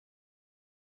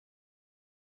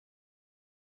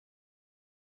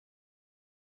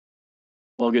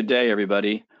Well, good day,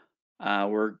 everybody.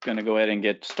 We're going to go ahead and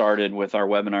get started with our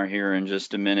webinar here in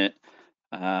just a minute.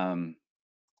 We'll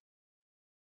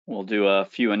do a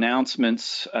few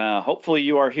announcements. Hopefully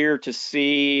you are here to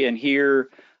see and hear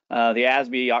the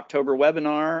ASBI October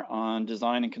webinar on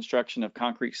design and construction of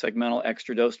concrete segmental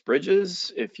extradosed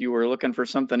bridges. If you were looking for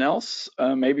something else,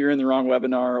 maybe you're in the wrong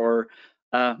webinar, or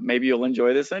maybe you'll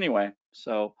enjoy this anyway.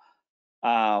 So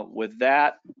with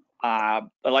that, I'd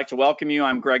like to welcome you.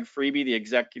 I'm Greg Freeby, the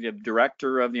Executive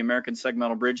Director of the American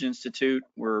Segmental Bridge Institute.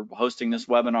 We're hosting this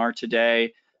webinar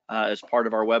today as part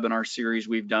of our webinar series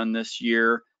we've done this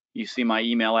year. You see my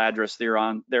email address there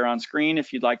on screen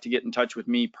if you'd like to get in touch with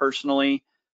me personally.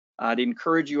 I'd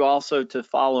encourage you also to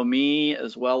follow me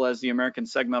as well as the American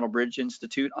Segmental Bridge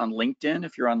Institute on LinkedIn.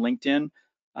 If you're on LinkedIn,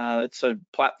 it's a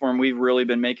platform we've really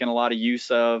been making a lot of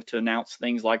use of to announce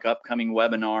things like upcoming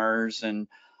webinars and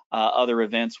other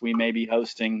events we may be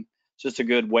hosting. It's just a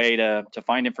good way to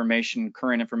find information,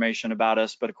 current information about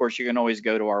us. But of course, you can always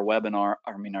go to our webinar,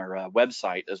 our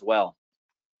website as well.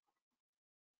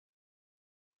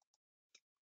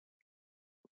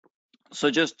 So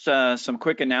just some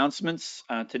quick announcements.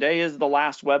 Today is the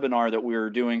last webinar that we're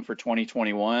doing for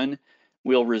 2021.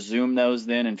 We'll resume those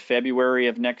then in February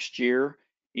of next year.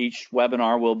 Each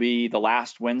webinar will be the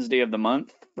last Wednesday of the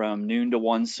month from noon to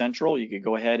 1 Central. You could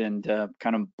go ahead and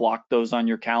kind of block those on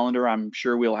your calendar. I'm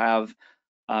sure we'll have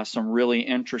some really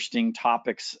interesting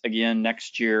topics again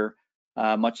next year,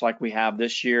 much like we have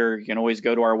this year. You can always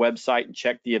go to our website and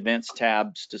check the events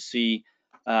tabs to see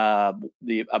about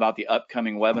the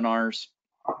upcoming webinars.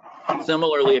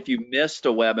 Similarly, if you missed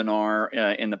a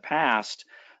webinar in the past,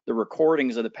 the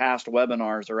recordings of the past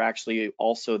webinars are actually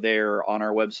also there on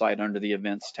our website under the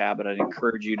events tab, but I'd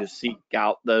encourage you to seek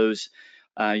out those.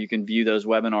 You can view those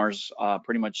webinars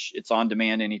pretty much, it's on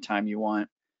demand anytime you want.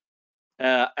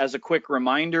 As a quick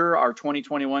reminder, our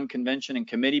 2021 convention and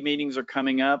committee meetings are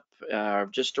coming up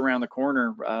just around the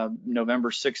corner. November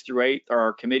 6th through 8th are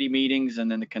our committee meetings, and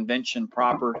then the convention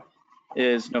proper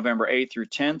is November 8th through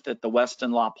 10th at the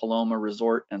Westin La Paloma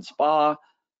Resort and Spa.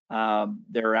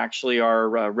 There actually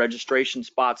are registration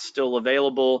spots still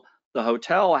available. The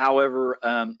hotel, however,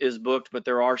 is booked, but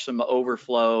there are some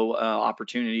overflow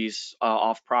opportunities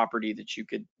off property that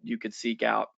you could seek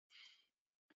out.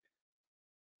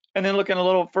 And then looking a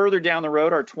little further down the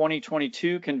road, our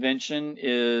 2022 convention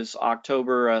is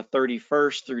October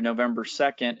 31st through November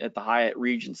 2nd at the Hyatt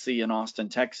Regency in Austin,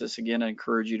 Texas. Again, I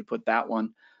encourage you to put that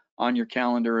one on your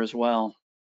calendar as well.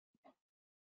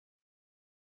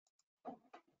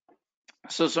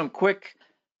 So some quick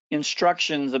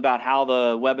instructions about how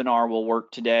the webinar will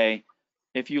work today.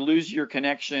 If you lose your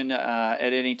connection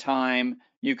at any time,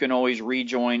 you can always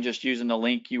rejoin just using the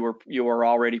link you were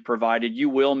already provided. You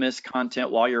will miss content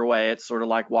while you're away. It's sort of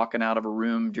like walking out of a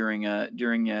room during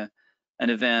an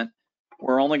event.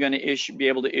 We're only going to be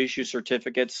able to issue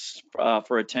certificates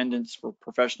for attendance for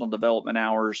professional development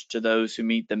hours to those who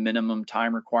meet the minimum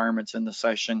time requirements in the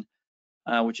session,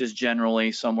 which is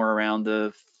generally somewhere around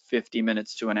the 50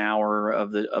 minutes to an hour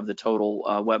of the total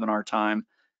webinar time.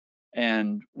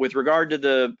 And with regard to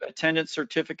the attendance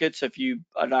certificates, if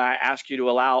I ask you to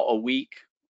allow a week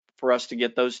for us to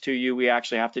get those to you, we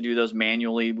actually have to do those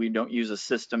manually. We don't use a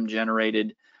system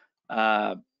generated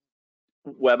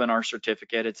webinar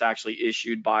certificate. It's actually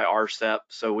issued by RCEP,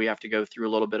 so we have to go through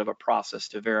a little bit of a process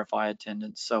to verify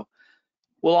attendance. So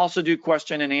we'll also do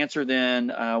question and answer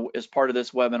then as part of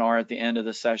this webinar at the end of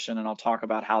the session, and I'll talk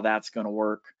about how that's going to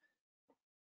work.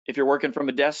 If you're working from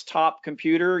a desktop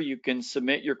computer, you can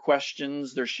submit your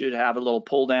questions. There should have a little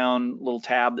pull down, little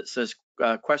tab that says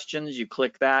questions. You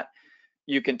click that.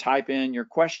 You can type in your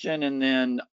question, and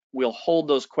then we'll hold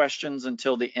those questions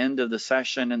until the end of the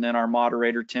session, and then our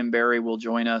moderator, Tim Berry, will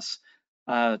join us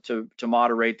to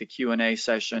moderate the Q&A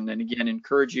session. And again,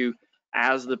 encourage you,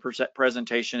 as the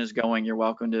presentation is going, you're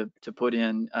welcome to put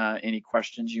in any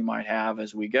questions you might have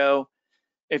as we go.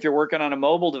 If you're working on a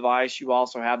mobile device, you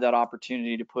also have that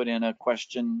opportunity to put in a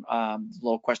question,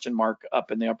 little question mark up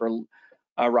in the upper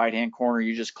right-hand corner.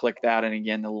 You just click that, and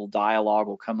again, the little dialogue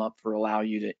will come up for allow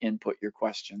you to input your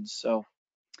questions. So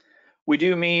we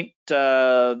do meet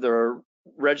the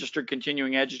registered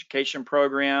continuing education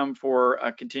program for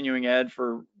continuing ed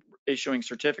for issuing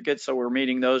certificates. So we're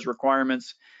meeting those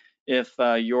requirements. If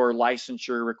your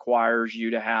licensure requires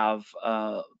you to have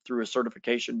through a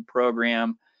certification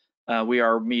program, we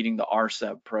are meeting the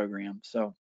RCEP program.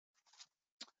 So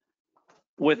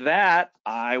with that,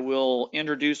 I will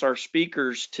introduce our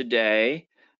speakers today.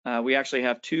 We actually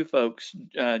have two folks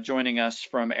joining us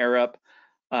from ARUP.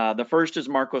 The first is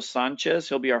Marcos Sanchez.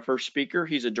 He'll be our first speaker.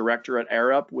 He's a director at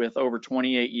Arup with over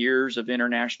 28 years of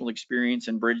international experience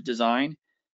in bridge design.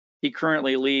 He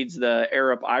currently leads the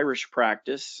Arup Irish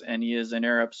practice, and he is an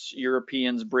Arup's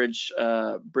Europeans bridge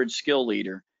skill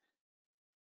leader.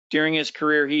 During his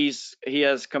career, he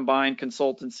has combined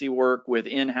consultancy work with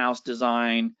in-house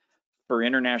design for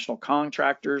international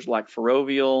contractors like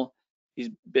Ferrovial. He's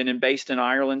been based in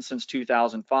Ireland since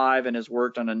 2005 and has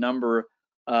worked on a number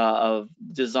of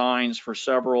designs for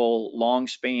several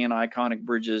long-span iconic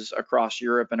bridges across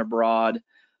Europe and abroad,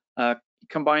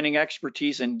 combining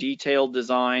expertise in detailed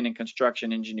design and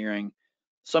construction engineering.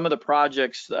 Some of the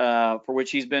projects for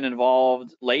which he's been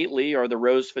involved lately are the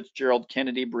Rose Fitzgerald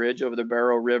Kennedy Bridge over the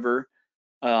Barrow River,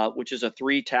 which is a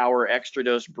 3-tower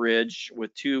extradosed bridge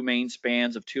with 2 main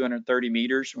spans of 230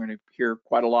 meters. We're going to hear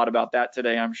quite a lot about that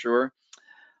today, I'm sure.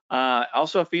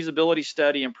 Also a feasibility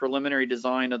study and preliminary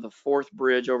design of the 4th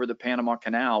bridge over the Panama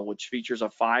Canal, which features a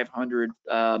 500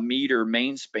 meter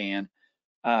main span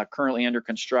currently under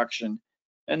construction.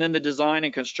 And then the design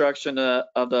and construction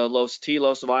of the Los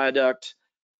Tilos Viaduct,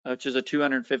 which is a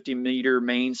 250 meter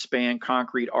main span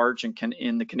concrete arch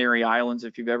in the Canary Islands.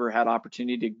 If you've ever had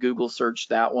opportunity to Google search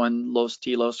that one, Los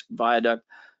Tilos Viaduct,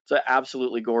 it's an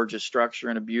absolutely gorgeous structure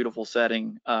in a beautiful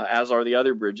setting, as are the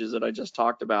other bridges that I just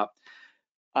talked about.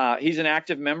 He's an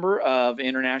active member of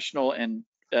international and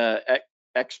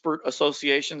expert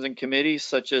associations and committees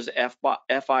such as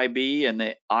FIB and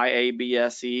the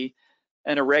IABSE,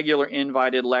 and a regular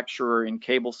invited lecturer in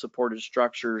cable supported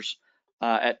structures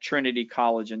at Trinity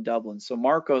College in Dublin. So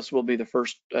Marcos will be the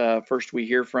first we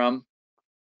hear from.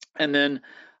 And then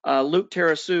Luke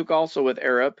Tarasuk, also with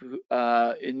Arup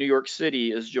in New York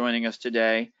City, is joining us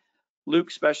today.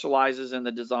 Luke specializes in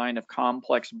the design of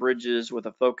complex bridges with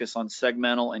a focus on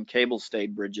segmental and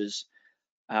cable-stayed bridges.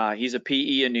 He's a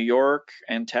PE in New York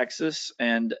and Texas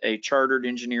and a chartered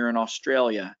engineer in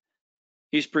Australia.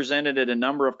 He's presented at a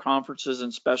number of conferences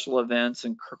and special events,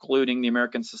 including the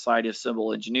American Society of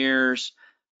Civil Engineers,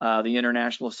 the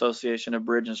International Association of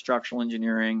Bridge and Structural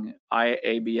Engineering,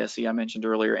 IABSE I mentioned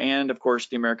earlier, and of course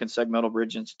the American Segmental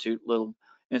Bridge Institute, little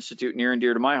institute near and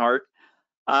dear to my heart.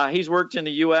 He's worked in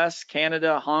the US,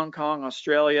 Canada, Hong Kong,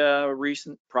 Australia.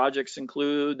 Recent projects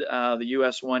include the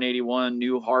US 181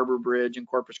 New Harbor Bridge in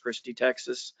Corpus Christi,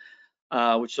 Texas,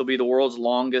 which will be the world's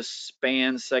longest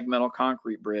span segmental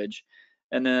concrete bridge.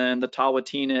 And then the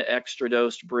Tawatina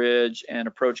Extradosed Bridge and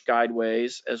approach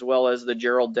guideways, as well as the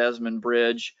Gerald Desmond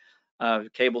Bridge,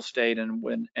 cable stayed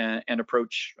and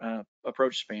approach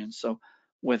spans. So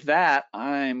with that,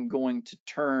 I'm going to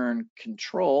turn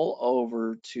control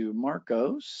over to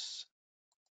Marcos,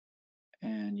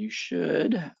 and you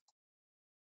should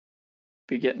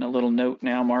be getting a little note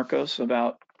now, Marcos,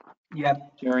 about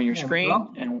sharing your screen,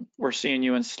 and we're seeing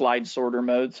you in slide sorter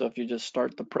mode. So if you just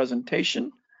start the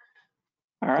presentation.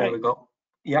 All right. There we go.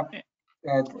 Yep.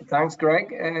 Thanks, Greg,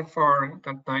 for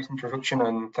that nice introduction,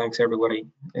 and thanks everybody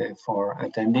for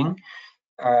attending.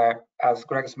 As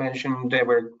Greg has mentioned,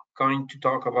 we're going to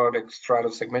talk about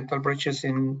extradosed segmental bridges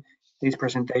in this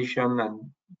presentation, and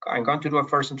I'm going to do a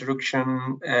first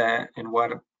introduction in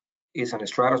what is an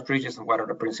extradosed bridges and what are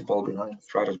the principles behind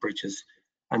extradosed bridges,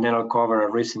 and then I'll cover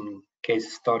a recent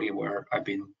case study where I've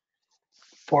been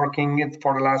working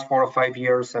for the last 4 or 5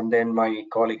 years, and then my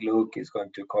colleague Luke is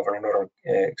going to cover another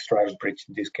extradosed bridge,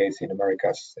 in this case in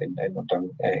Americas, in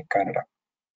Canada.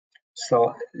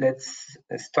 So let's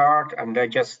start, and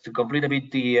just to complete a bit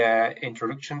the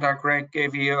introduction that Greg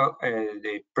gave you,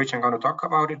 the bridge I'm going to talk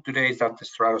about it today is that the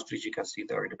extradosed bridge you can see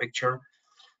there in the picture.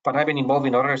 But I've been involved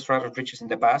in other extradosed bridges in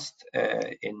the past,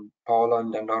 in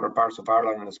Poland and other parts of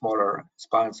Ireland in smaller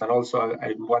spans, and also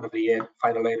I'm one of the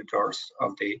final editors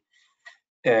of the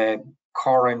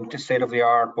current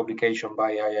state-of-the-art publication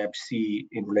by IFC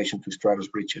in relation to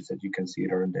extradosed bridges that you can see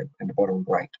there in the bottom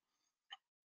right.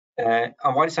 And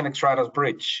what is an extradosed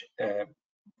bridge?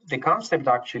 The concept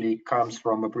actually comes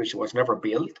from a bridge that was never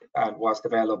built and was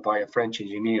developed by a French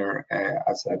engineer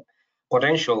as a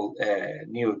potential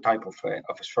new type of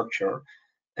structure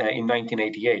in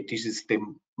 1988. This is the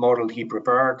model he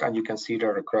prepared, and you can see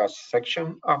there a cross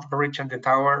section of the bridge and the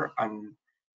tower, and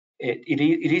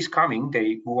it is coming,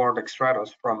 the word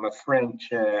extradosed, from a French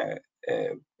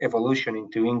evolution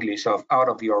into English of out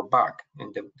of your back,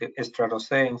 and the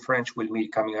extradosé in French will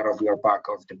mean coming out of your back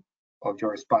of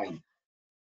your spine.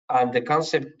 And the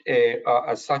concept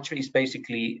as such is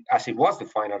basically, as it was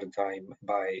defined at the time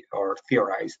by, or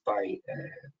theorized by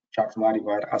Jacques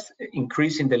Marivar, as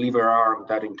increasing the lever arm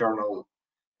that external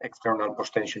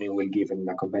post tensioning will give in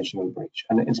a conventional bridge.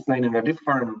 And explained in a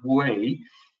different way,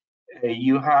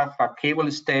 You have a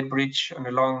cable-stayed bridge on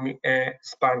a long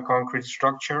span concrete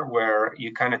structure where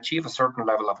you can achieve a certain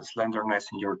level of slenderness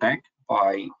in your deck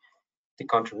by the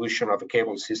contribution of a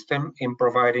cable system in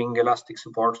providing elastic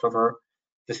supports over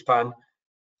the span,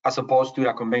 as opposed to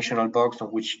a conventional box on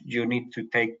which you need to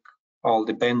take all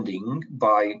the bending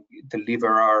by the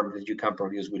lever arm that you can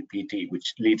produce with PT,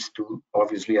 which leads to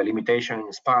obviously a limitation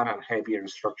in span and heavier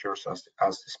structures as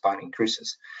the span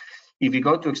increases. If you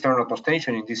go to external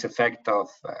post-tensioning, this effect of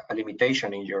a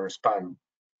limitation in your span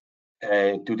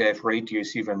to depth ratio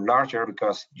is even larger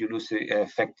because you lose the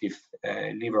effective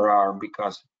lever arm,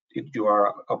 because if you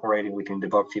are operating within the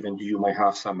box, even you might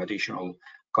have some additional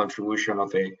contribution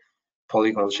of a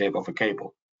polygonal shape of a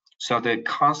cable. So the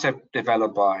concept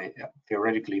developed by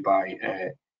theoretically by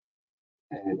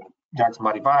Jacques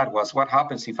Marivat was, what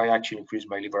happens if I actually increase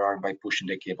my lever arm by pushing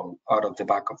the cable out of the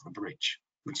back of the bridge,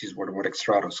 which is where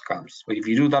Extradosed comes. But if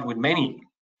you do that with many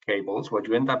cables, what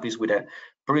you end up is with a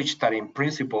bridge that in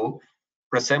principle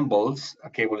resembles a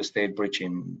cable-stayed bridge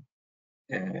in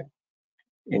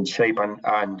shape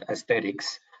and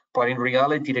aesthetics, but in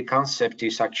reality the concept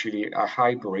is actually a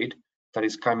hybrid that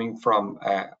is coming from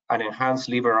an enhanced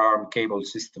lever arm cable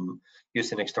system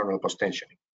using external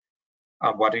post-tensioning.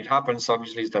 And what it happens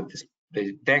obviously is that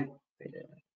the deck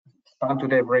span to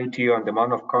depth ratio and the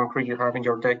amount of concrete you have in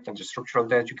your deck and the structural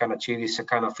depth you can achieve is a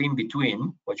kind of in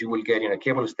between what you will get in a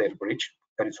cable-stayed bridge,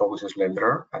 that is always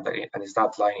slender, and it's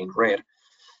that line in red,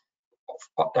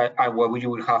 and what you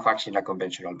will have actually in a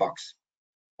conventional box.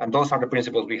 And those are the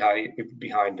principles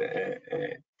behind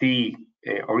the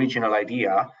original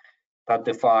idea that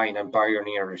define and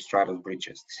pioneer Extradosed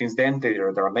bridges. Since then,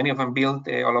 there are many of them built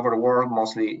all over the world.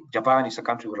 Mostly Japan is a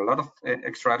country with a lot of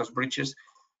Extradosed bridges.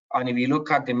 And if you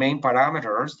look at the main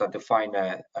parameters that define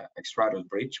Extradosed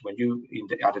bridge, when you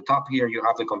at the top here you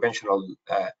have the conventional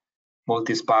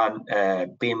multi-span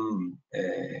beam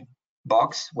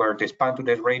box, where the span to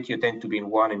depth ratio tend to be in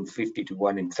 1 in 50 to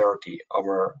 1 in 30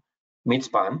 over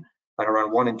mid-span, and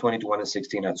around 1 in 20 to 1 in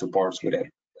 16 at supports with a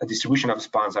distribution of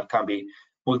spans that can be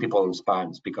multiple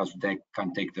spans because they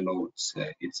can take the loads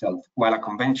itself. While a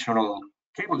conventional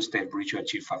cable-stayed bridge, you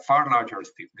achieve a far larger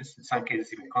stiffness, in some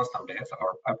cases even constant depth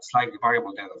or a slightly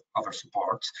variable depth over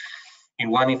supports, in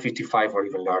 1 in 55 or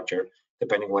even larger,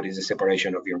 depending what is the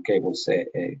separation of your cables,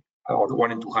 or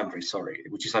 1 in 200, sorry,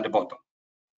 which is at the bottom.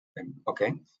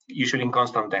 Okay, usually in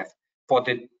constant depth. But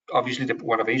obviously,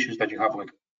 one of the issues that you have with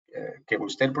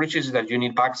cable-stayed bridges is that you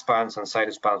need back spans and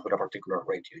side spans with a particular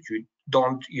ratio. You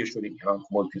don't usually have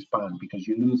multi-span because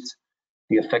you lose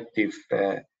the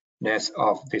effectiveness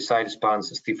of the side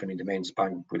spans stiffening the main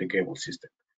span with the cable system.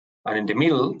 And in the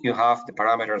middle, you have the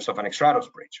parameters of an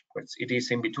Extradosed bridge. But it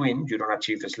is in between. You don't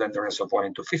achieve the slenderness of 1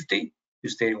 into 50. You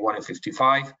stay in 1 in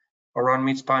 55 around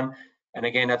mid-span. And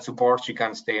again, at supports, you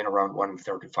can stay in around 1 in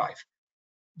 35.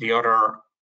 The other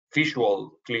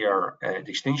visual clear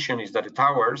distinction is that the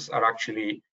towers are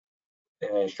actually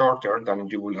shorter than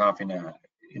you will have in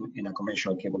a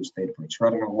conventional cable-stayed bridge.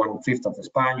 Rather than 1/5 of the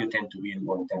span, you tend to be in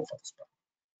 1/10 of the span.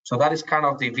 So that is kind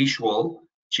of the visual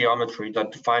geometry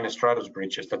that defines Extradosed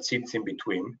bridges, that sits in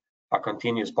between a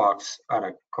continuous box and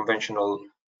a conventional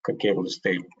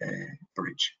cable-stayed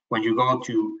bridge. When you go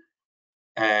to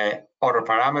other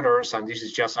parameters, and this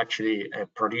is just actually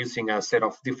producing a set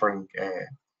of different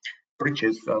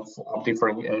bridges of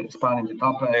different span. In the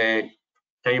top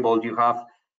table, you have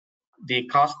the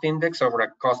cost index over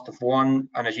a cost of 1,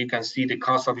 and as you can see, the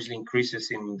cost obviously increases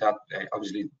in that.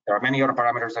 Obviously, there are many other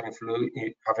parameters that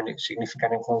have a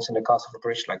significant influence in the cost of a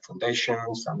bridge, like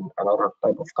foundations and other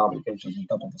type of complications on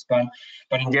top of the span.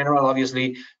 But in general,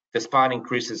 obviously, the span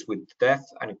increases with depth,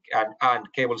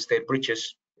 and cable-stayed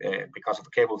bridges, because of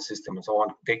the cable system and so on.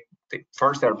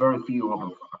 First, there are very few of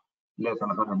less than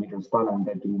 100 meters span, and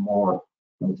then to be more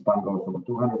when the span goes over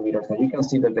 200 meters. And you can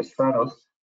see that the Extradosed,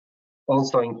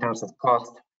 also in terms of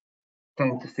cost,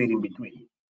 tend to sit in between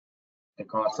the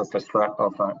cost of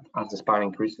as the span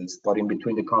increases, but in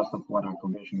between the cost of what a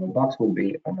conventional box will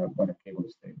be and what a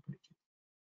cable-stayed bridge is.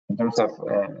 In terms of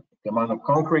the amount of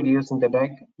concrete used in the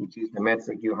deck, which is the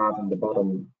metric you have in the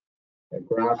bottom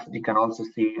graph, you can also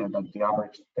see that the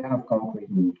average depth of concrete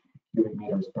in cubic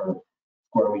meters per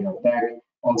square meter of deck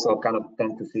also kind of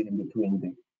tend to sit in between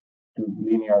the two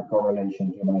linear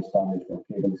correlations you might establish for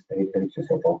cable-stayed bridges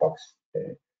or for box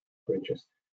bridges,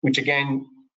 which again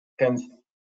tends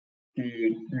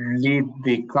to lead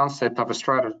the concept of a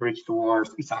Extradosed bridge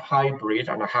towards it's a hybrid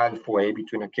and a halfway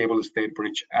between a cable-stayed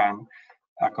bridge and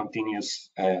a continuous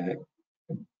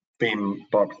beam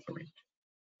box bridge.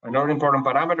 Another important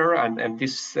parameter, and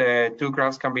these two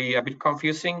graphs can be a bit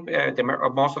confusing.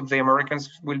 Most of the Americans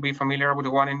will be familiar with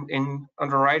the one on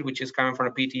the right, which is coming from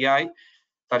a PTI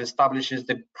that establishes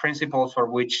the principles for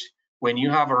which, when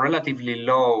you have a relatively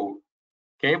low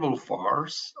cable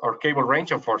force or cable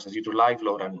range of forces due to live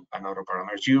load and other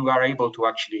parameters, you are able to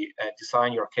actually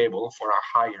design your cable for a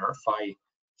higher phi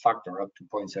factor up to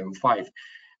 0.75.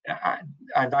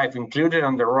 And I've included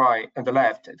on the right and the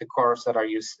left the curves that are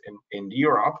used in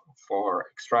Europe for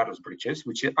Extradosed bridges,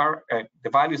 which are the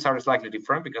values are slightly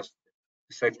different because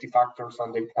the safety factors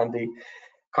and the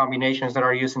combinations that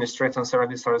are used in the stress and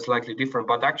service are slightly different,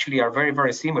 but actually are very,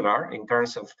 very similar in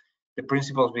terms of the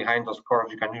principles behind those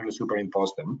curves. You can really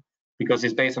superimpose them because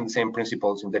it's based on the same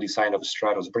principles in the design of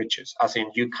Extradosed bridges, as in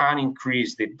you can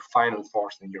increase the final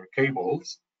force in your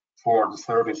cables for the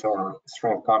service or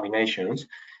strength combinations,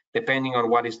 depending on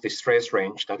what is the stress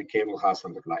range that the cable has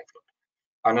under live load.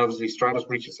 And obviously, Extradosed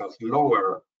bridges has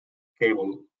lower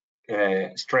cable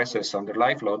stresses under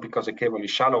live load because the cable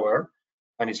is shallower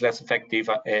and is less effective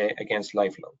against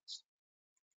live loads.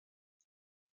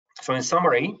 So in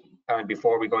summary, and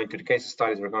before we go into the case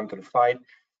studies, we're going to define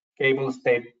cable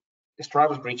state.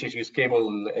 Extradosed bridges use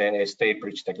cable state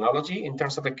bridge technology. In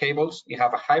terms of the cables, they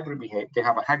have a hybrid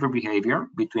behavior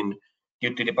between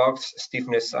due to the box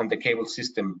stiffness and the cable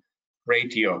system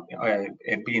ratio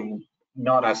being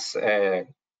not as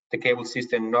the cable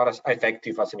system not as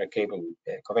effective as in a cable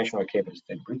conventional cable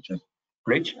state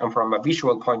bridge. And from a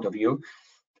visual point of view,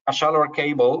 a shallower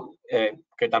cable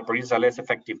that produces a less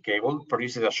effective cable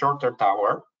produces a shorter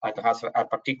tower and has a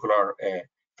particular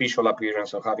visual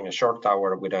appearance of having a short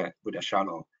tower with a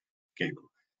shallow cable.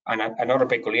 And another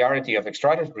peculiarity of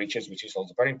Extradosed bridges, which is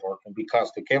also very important,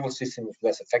 because the cable system is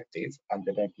less effective and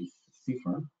the neck is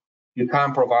stiffer, you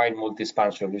can provide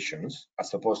multi-span solutions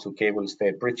as opposed to cable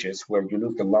state bridges where you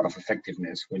lose a lot of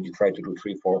effectiveness when you try to do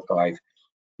 3, 4, 5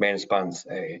 main spans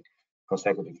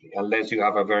consecutively, unless you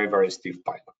have a very, very stiff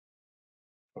pipe.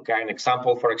 Okay, an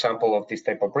example, for example, of this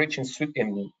type of bridge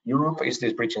in Europe is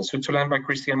this bridge in Switzerland by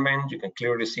Christian Menn. You can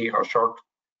clearly see how short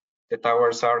the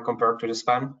towers are compared to the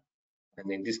span. And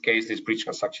in this case, this bridge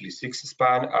has actually 6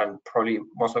 span, and probably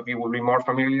most of you will be more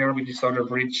familiar with this other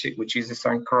bridge, which is the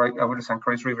St. Croix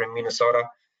River in Minnesota,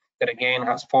 that again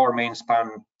has 4 main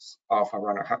spans of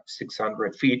around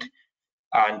 600 feet.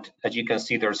 And as you can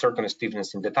see, there's certain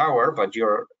stiffness in the tower, but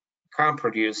you can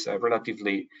produce a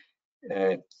relatively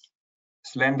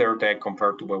slender deck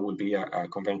compared to what would be a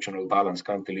conventional balance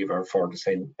cantilever for the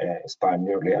same span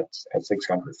nearly at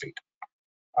 600 feet.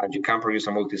 And you can produce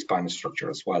a multi-span structure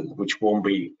as well, which won't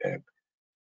be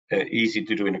easy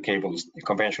to do in a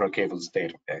conventional cable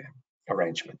state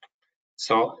arrangement.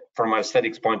 So from an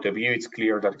aesthetics point of view, it's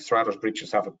clear that Extradosed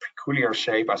bridges have a peculiar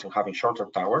shape as in having shorter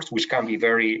towers, which can be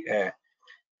very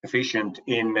efficient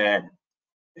in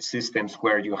systems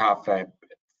where you have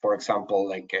for example,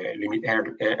 like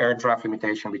air draft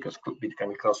limitation because it can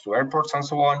be close to airports and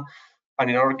so on. And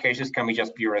in other cases, can be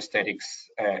just pure aesthetics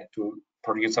to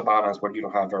produce a balance where you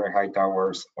don't have very high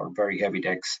towers or very heavy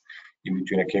decks in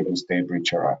between a cable stay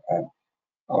bridge or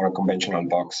a conventional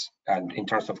box. And in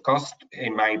terms of cost,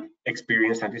 in my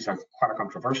experience, and this is quite a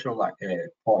controversial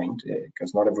point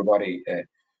because not everybody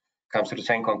comes to the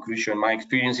same conclusion. My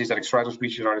experience is that Extradosed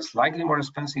bridges are slightly more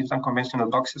expensive than conventional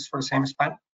boxes for the same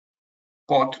span.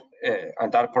 But,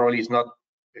 and that probably is not,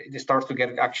 it starts to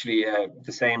get actually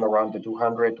the same around the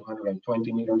 200,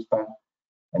 220 meter span.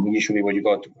 And usually when you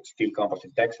go to steel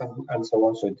composite decks and so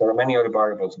on. So there are many other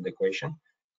variables in the equation.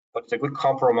 But it's a good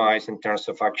compromise in terms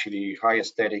of actually high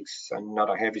aesthetics and not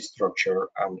a heavy structure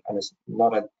and it's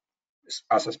not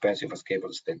as expensive as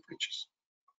cable stay bridges.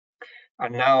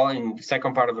 And now in the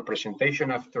second part of the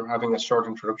presentation, after having a short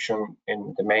introduction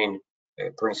in the main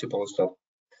principles that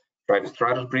drive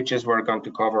Extradosed bridges, we're going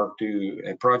to cover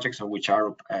 2 projects on which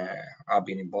I've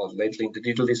been involved lately in the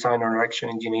detail design and erection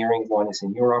engineering. One is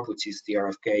in Europe, which is the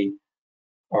RFK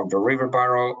of the river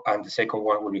barrow, and the second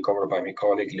one will be covered by my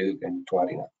colleague Luke and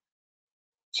Tawatina.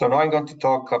 So now I'm going to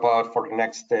talk about for the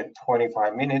next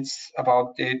 25 minutes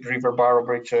about the river barrow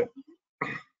bridge,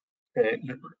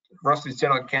 Ross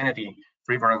Fitzgerald Kennedy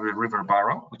river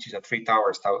barrow, which is a 3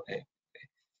 towers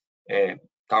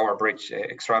tower bridge,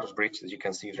 Extradosed bridge, as you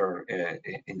can see there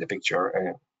in the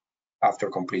picture after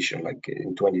completion, like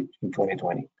in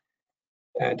 2020.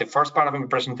 The first part of my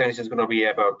presentation is going to be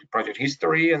about the project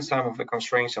history and some of the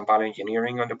constraints and value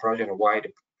engineering on the project and why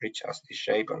the bridge has this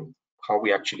shape and how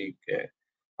we actually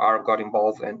got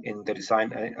involved in the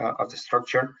design of the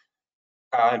structure.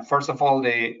 And first of all,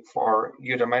 for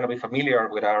you that might not be familiar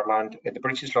with Ireland, the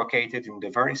bridge is located in the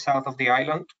very south of the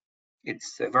island.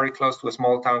 It's very close to a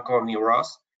small town called New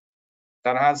Ross,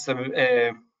 That has,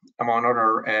 among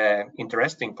other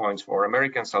interesting points for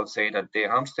Americans, I would say that the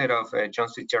homestead of John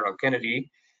Fitzgerald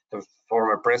Kennedy, the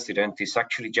former president, is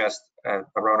actually just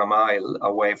around a mile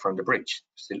away from the bridge,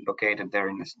 still located there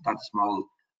in that small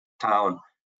town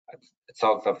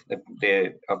south of the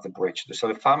bridge. So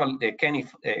the family, the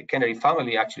Kennedy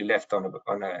family, actually left on a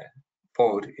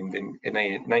boat in the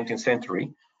 19th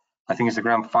century. I think it's the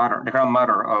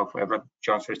grandmother of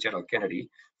John Fitzgerald Kennedy,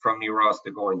 from New Ross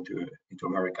to go into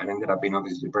America, and ended up being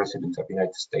obviously president of the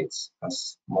United States,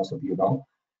 as most of you know.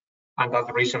 And that's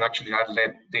the reason actually that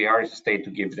led the Irish state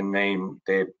to give the name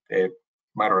the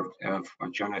mother of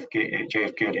John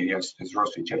JFK as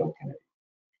Ross Fitzgerald Kennedy.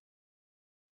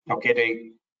 Okay,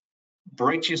 the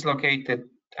bridge is located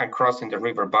and crossing the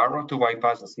River Barrow to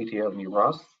bypass the city of New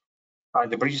Ross.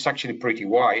 The bridge is actually pretty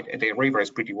wide. The river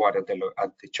is pretty wide at the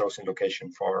chosen location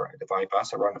for the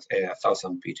bypass, around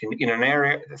 1,000 feet. In an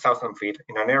area, 1,000 feet,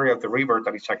 in an area of the river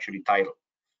that is actually tidal,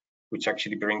 which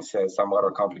actually brings some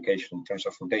other complication in terms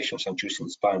of foundations and choosing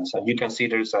spans. And you can see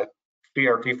there's a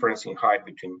clear difference in height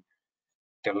between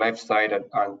the left side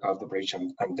of the bridge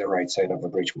and the right side of the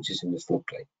bridge, which is in the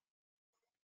floodplain.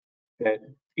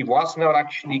 It was not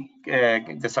actually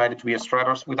decided to be a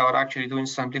stratos without actually doing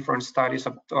some different studies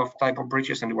of type of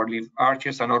bridges, and relief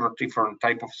arches and other different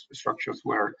type of structures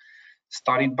were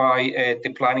studied by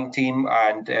the planning team,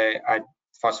 and I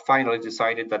was finally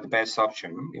decided that the best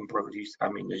option in properties, I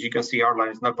mean, as you can see, our line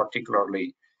is not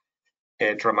particularly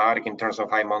dramatic in terms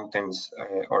of high mountains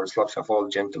or slopes of all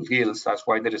gentle hills. That's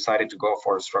why they decided to go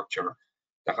for a structure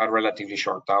that had relatively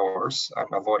short towers and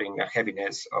avoiding a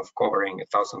heaviness of covering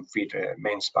 1,000 feet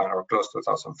main span or close to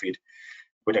 1,000 feet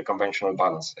with a conventional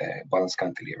balance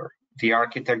cantilever. The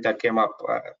architect that came up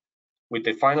with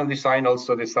the final design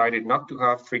also decided not to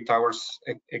have 3 towers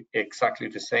exactly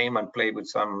the same and play with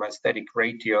some aesthetic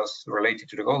ratios related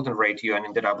to the golden ratio, and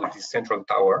ended up with the central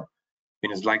tower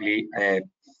being slightly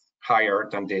higher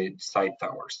than the side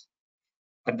towers.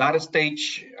 At that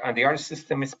stage, the RS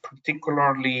system is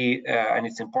particularly, and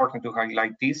it's important to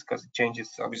highlight this because it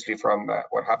changes obviously from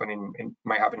what happened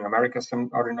might happen in America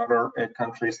or in other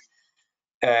countries,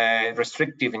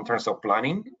 restrictive in terms of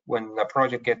planning. When a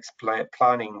project gets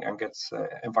planning and gets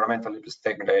environmental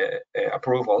statement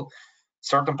approval,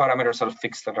 certain parameters are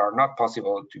fixed that are not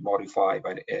possible to modify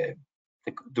by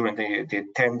during the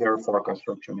tender for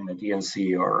construction in a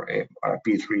DNC or a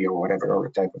P3 or whatever other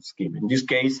type of scheme. In this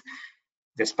case,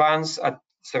 the spans at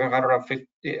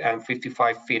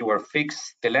 755 feet were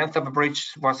fixed. The length of the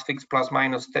bridge was fixed plus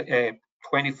minus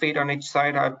 20 feet on each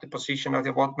side at the position of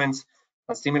the abutments.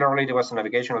 And similarly, there was a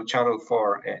navigational channel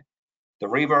for the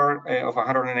river of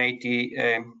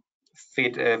 180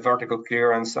 feet vertical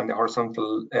clearance, and the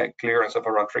horizontal clearance of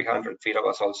around 300 feet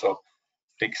was also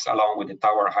fixed, along with the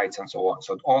tower heights and so on.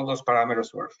 So all those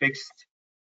parameters were fixed.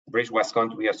 The bridge was going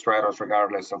to be a stratos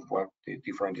regardless of what the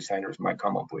different designers might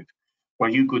come up with.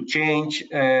 What you could change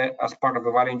as part of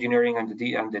the value engineering and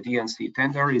the DNC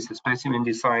tender is the specimen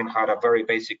design had a very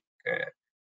basic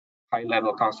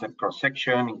high-level concept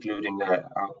cross-section, including a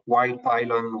wide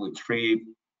pylon with 3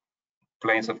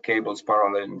 planes of cables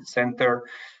parallel in the center,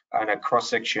 and a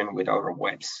cross-section with outer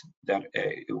webs. That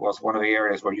it was one of the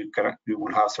areas where you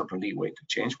will have certain leeway to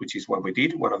change, which is what we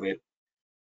did. One of the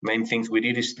main things we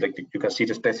did is, like, you can see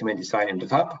the specimen design in the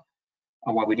top,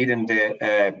 and what we did in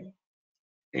the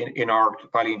in our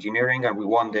value engineering, and we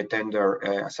won the tender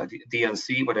as a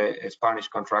DNC with a Spanish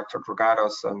contractor,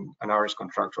 Trugados, and an Irish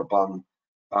contractor, Palm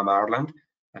Ireland,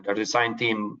 and the design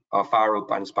team of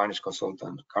Arup and Spanish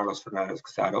consultant, Carlos Fernandez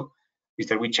Casado, is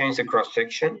that we changed the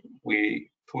cross-section.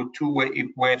 We put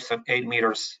 2 webs at 8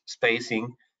 meters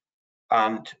spacing,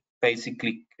 and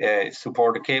basically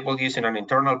support the cable using an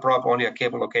internal prop only at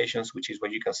cable locations, which is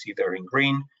what you can see there in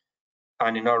green.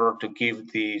 And in order to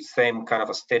give the same kind of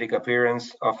aesthetic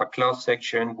appearance of a closed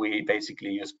section, we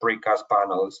basically use precast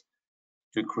panels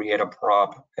to create a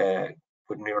prop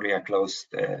with nearly a closed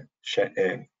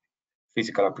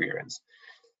physical appearance.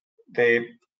 The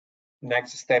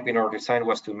next step in our design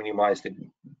was to minimize the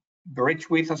bridge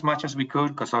width as much as we could,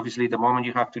 because obviously the moment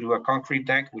you have to do a concrete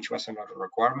deck, which was another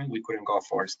requirement, we couldn't go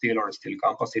for steel or steel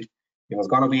composite. It was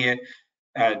going to be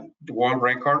a world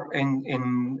record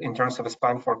in terms of a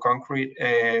span for concrete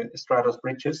stratos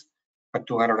bridges at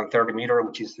 230 meters,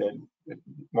 which is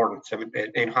more than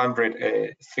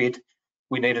 800 feet.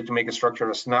 We needed to make a structure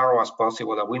as narrow as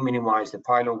possible, that we minimize the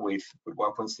pylon width with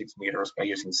 1.6 meters by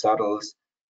using saddles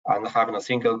and having a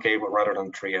single cable rather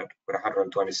than triad with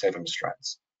 127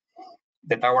 strands.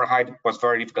 The tower height was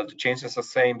very difficult to change, as I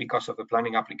was saying, because of the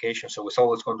planning application. So it's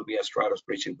always going to be a stratos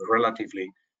bridge with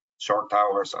relatively short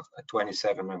towers of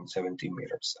 27 and 17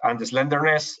 meters. And the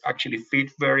slenderness actually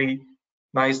fit very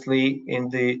nicely in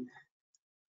the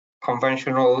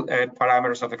conventional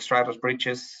parameters of Extradosed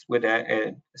bridges, with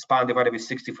a span divided by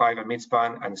 65 at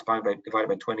midspan and span divided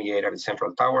by 28 at the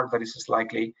central tower. That is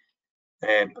slightly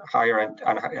higher,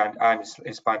 and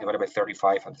span divided by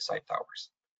 35 at the side towers.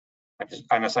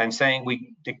 And as I'm saying,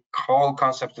 the whole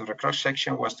concept of the cross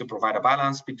section was to provide a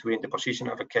balance between the position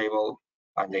of a cable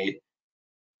and the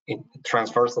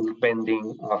transversal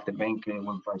bending of the main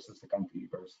cable versus the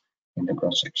cantilevers in the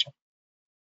cross section.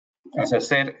 As I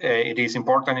said, it is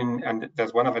important, and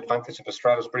that's one of the advantages of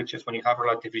Extradosed bridges when you have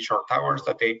relatively short towers,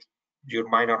 that you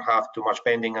might not have too much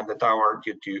bending on the tower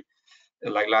due to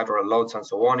like lateral loads and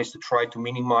so on, is to try to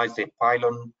minimize the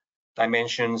pylon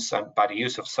dimensions, and by the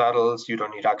use of saddles, you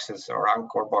don't need access or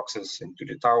anchor boxes into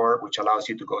the tower, which allows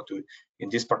you to go to, in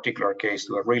this particular case,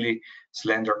 to a really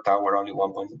slender tower, only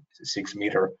 1.6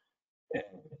 meter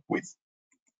width.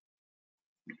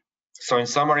 So in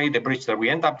summary, the bridge that we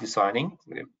end up designing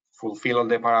fulfill all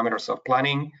the parameters of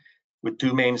planning, with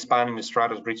two main spanning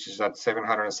Extradosed bridges at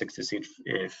 766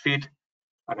 feet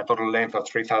and a total length of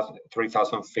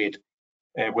 3,000 feet,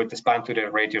 with the span to the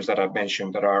radius that I've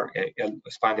mentioned, that are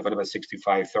span divided by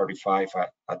 65, 35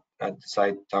 at the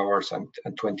side towers, and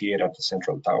 28 at the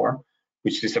central tower,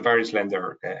 which is a very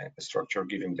slender structure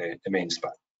given the main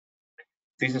span.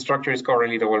 This structure is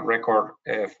currently the world record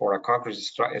for a concrete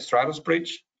Extradosed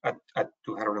bridge at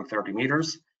 230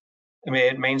 meters.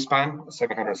 Main span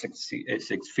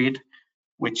 766 feet,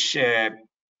 which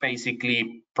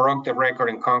basically broke the record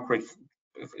in concrete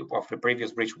of the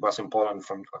previous bridge, was in Poland,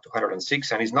 from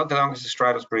 206, and it's not the longest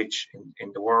Extradosed bridge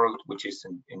in the world, which is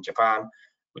in Japan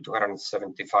with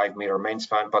 275 meter main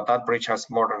span, but that bridge has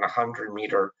more than 100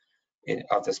 meter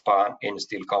of the span in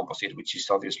steel composite, which is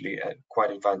obviously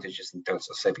quite advantageous in terms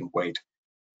of saving weight,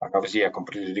 and obviously a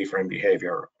completely different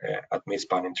behavior at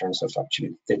midspan in terms of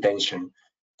actually the tension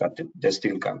that the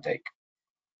steel can take.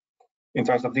 In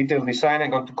terms of detailed design, I'm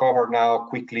going to cover now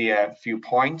quickly a few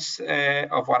points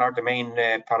of what are the main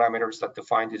parameters that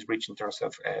define this bridge in terms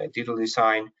of detailed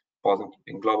design, both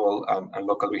in global and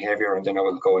local behavior, and then I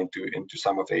will go into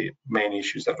some of the main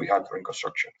issues that we had during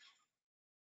construction.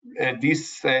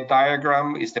 This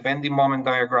diagram is the bending moment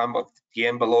diagram of the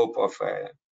envelope of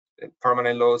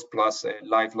permanent loads plus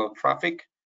live load traffic,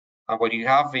 and what you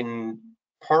have in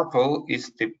purple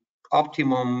is the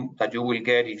optimum that you will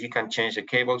get if you can change the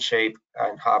cable shape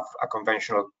and have a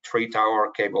conventional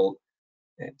 3-tower cable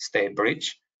stayed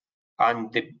bridge,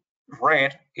 and the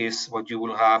red is what you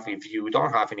will have if you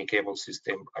don't have any cable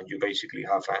system and you basically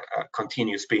have a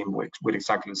continuous beam with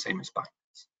exactly the same span.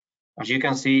 As you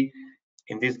can see,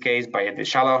 in this case, by the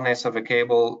shallowness of the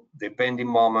cable, the bending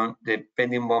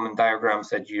moment diagrams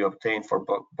that you obtain for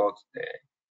both the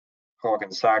hog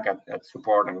and sag at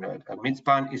support and at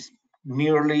midspan is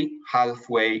nearly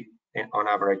halfway on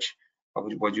average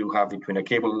of what you have between a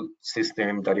cable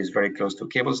system that is very close to a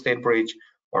cable stayed bridge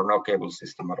or no cable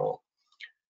system at all,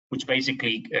 which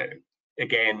basically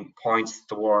again points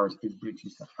towards this bridge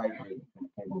is a hybrid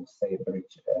cable stayed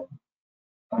bridge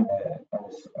and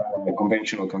a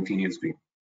conventional continuous beam.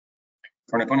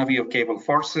 From the point of view of cable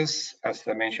forces, as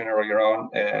I mentioned earlier on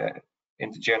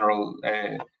in the general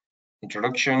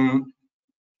introduction,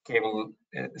 cable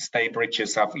stayed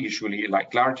bridges have usually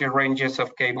like larger ranges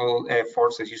of cable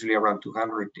forces, usually around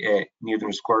 200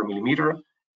 Newton square millimeter,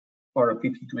 or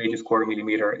 50 to 80 square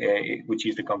millimeter, which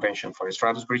is the convention for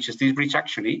Extradosed bridges. This bridge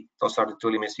actually, those are the two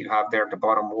limits you have there. The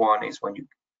bottom one is when you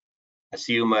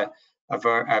assume a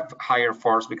higher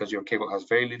force because your cable has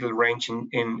very little range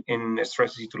in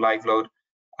stress to live load,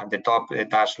 and the top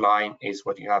dashed line is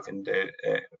what you have in the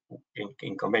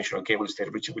in conventional cable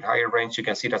stayed bridges with higher range. You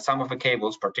can see that some of the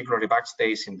cables, particularly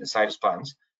backstays in the side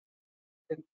spans,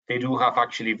 they do have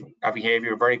actually a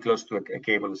behavior very close to a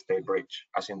cable stayed bridge,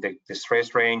 as in the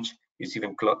stress range is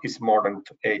even is more than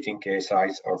 18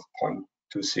 ksi of 0.26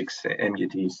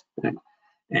 MUTs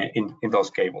in those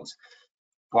cables.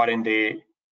 But in the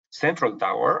central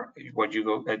tower, what you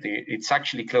go, it's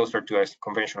actually closer to a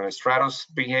conventional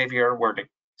Extradosed behavior, where the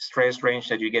stress range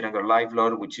that you get under live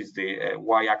load, which is the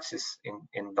y-axis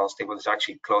in those tables, is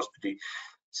actually close to the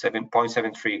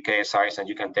 7.73 ksi, and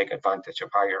you can take advantage of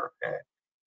higher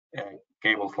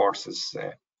cable forces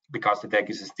because the deck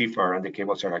is stiffer and the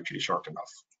cables are actually short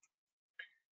enough.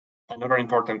 Another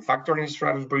important factor in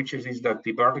Extradosed bridges is that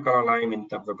the vertical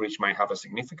alignment of the bridge might have a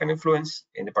significant influence.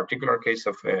 In the particular case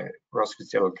of Ross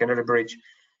Fitzgerald Kennedy Bridge,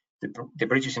 the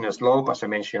bridge is in a slope, as I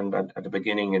mentioned at the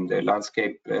beginning in the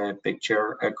landscape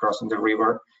picture crossing the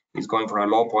river. is going from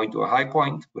a low point to a high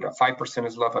point with a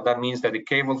 5% slope, and that means that the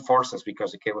cable forces,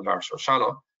 because the cables are so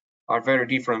shallow, are very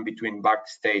different between back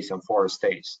stays and forward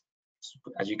stays.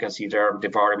 As you can see there, they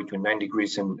vary between 9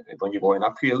 degrees when you're going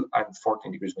uphill and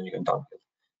 14 degrees when you're going downhill.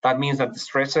 That means that the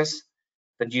stresses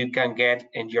that you can get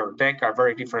in your deck are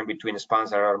very different between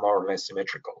spans that are more or less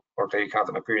symmetrical, or they have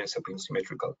an appearance of being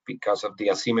symmetrical because of the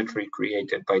asymmetry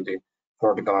created by the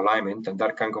vertical alignment, and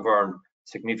that can govern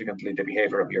significantly the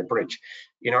behavior of your bridge.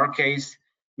 In our case,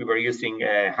 we were using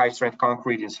high-strength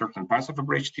concrete in certain parts of the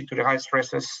bridge due to the high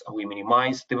stresses. We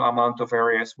minimized the amount of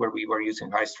areas where we were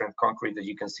using high-strength concrete that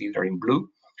you can see there in blue.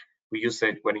 We use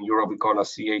it when in Europe we call a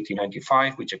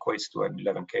C1895, which equates to an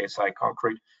 11 KSI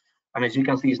concrete. And as you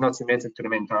can see, it's not symmetric to the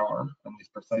main tower, and it's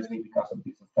precisely because of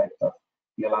this effect of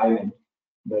the alignment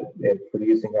that it's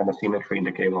producing an asymmetry in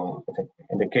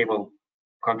the cable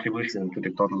contribution to the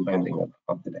total bending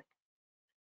of the deck.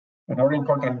 Another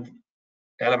important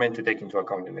element to take into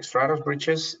account in Extradosed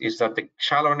bridges is that the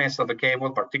shallowness of the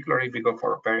cable, particularly if you go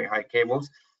for very high cables,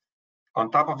 on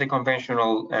top of the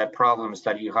conventional problems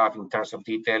that you have in terms of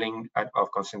detailing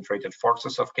of concentrated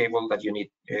forces of cable that you need,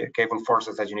 cable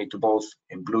forces that you need to both.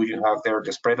 In blue you have there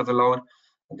the spread of the load,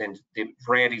 and then the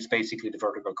red is basically the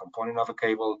vertical component of a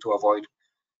cable to avoid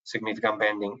significant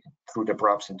bending through the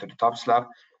props into the top slab.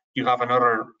 You have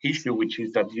another issue, which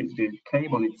is that the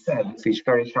cable itself is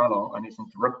very shallow and is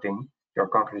interrupting your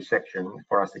concrete section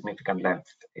for a significant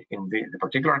length. In the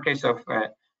particular case of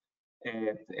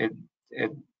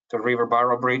the River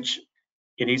Barrow Bridge,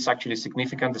 it is actually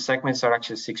significant. The segments are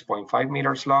actually 6.5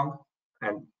 meters long,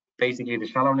 and basically the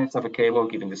shallowness of a cable,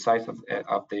 given the size of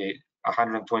the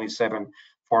 127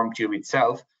 form tube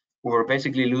itself, we were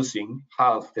basically losing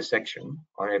half the section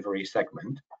on every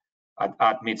segment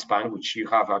at mid-span, which you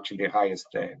have actually the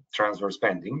highest transverse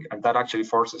bending, and that actually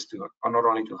forces to not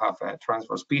only to have a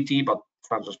transverse PT, but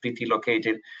transverse PT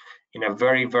located in a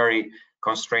very, very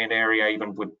constrained area,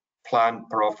 even with plan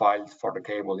profile for the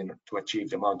cable to achieve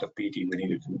the amount of PT we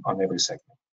needed on every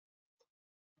segment.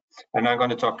 And I'm going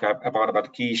to talk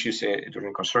about key issues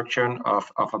during construction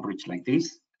of a bridge like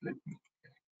this. Let me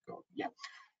go. Yeah,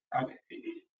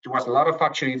 there was a lot of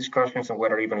actually discussions on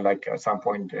whether even like at some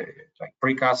point like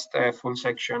precast full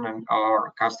section and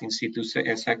or cast in situ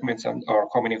segments and or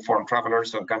combining form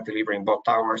travelers or cantilevering both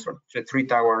towers or the 3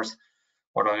 towers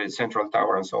or the central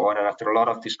tower and so on. And after a lot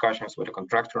of discussions with the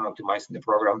contractor and optimizing the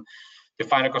program, the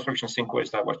final construction sequence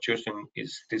that was chosen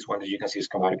is this one that you can see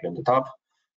schematically on the top,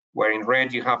 where in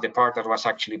red you have the part that was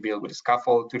actually built with a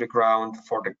scaffold to the ground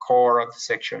for the core of the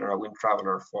section, or a wind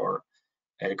traveler for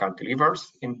cantilevers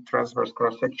in transverse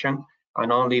cross section,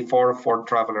 and only 4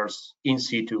 travelers in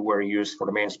situ were used for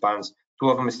the main spans. 2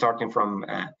 of them starting from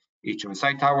each of the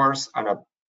side towers, and a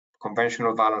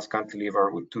conventional balanced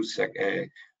cantilever with 2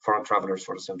 front travelers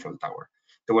for the central tower.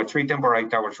 There were 3 temporary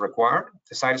towers required.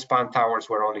 The side span towers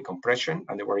were only compression,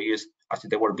 and they were used as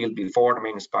they were built before the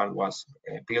main span was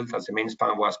built. As the main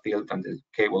span was built and the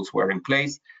cables were in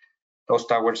place, those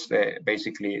towers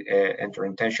basically enter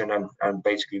in tension and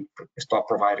basically stop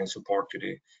providing support to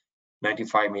the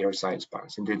 95-meter side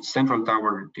spans. In the central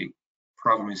tower, the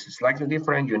problem is slightly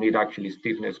different. You need actually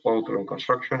stiffness both during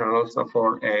construction and also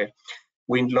for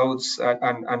wind loads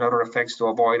and other effects to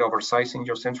avoid oversizing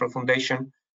your central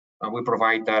foundation. And we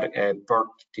provide that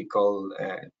vertical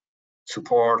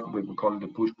support. We call it the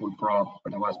push-pull prop,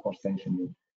 but it was post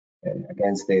tension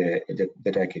against the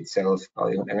deck itself,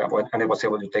 and it was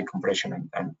able to take compression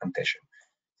and tension.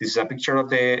 This is a picture of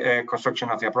the construction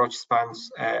of the approach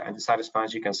spans and the side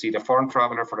spans. You can see the form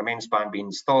traveler for the main span being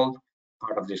installed,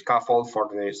 part of the scaffold for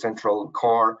the central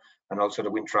core, and also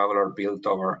the wind traveler built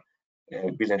over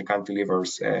building the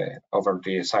cantilevers over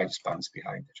the side spans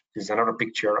behind it. This is another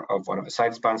picture of one of the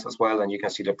side spans as well, and you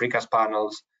can see the precast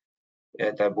panels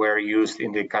that were used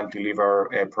in the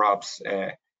cantilever props.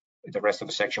 The rest of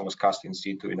the section was cast in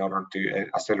situ in order to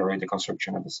accelerate the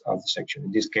construction of the section.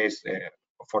 In this case,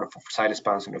 for the side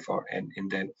spans with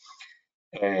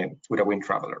a wind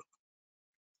traveler.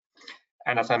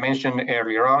 And as I mentioned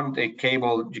earlier on, the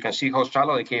cable, you can see how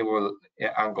shallow the cable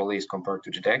angle is compared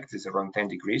to the deck. This is around 10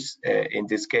 degrees. In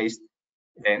this case,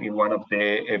 in one of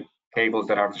the cables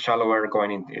that are shallower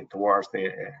going in towards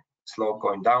the slope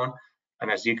going down. And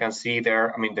as you can see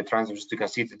there, I mean, the transverse, you can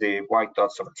see the white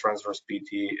dots of a transverse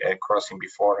PT crossing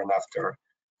before and after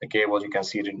the cable. You can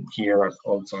see it in here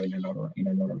also in another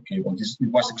cable. It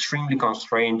was extremely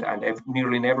constrained, and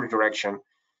nearly in every direction,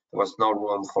 there was no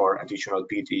room for additional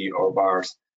PT or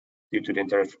bars due to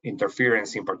the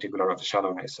interference, in particular, of the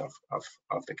shallowness of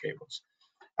the cables.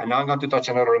 And now I'm going to touch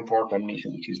another important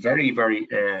issue, which is very, very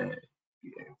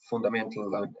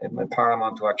fundamental and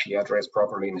paramount to actually address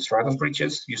properly in stratus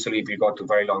bridges. Usually, if you go to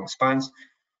very long spans,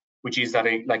 which is that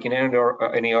like in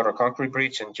any other concrete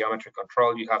bridge and geometry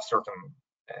control, you have certain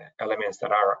elements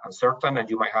that are uncertain, and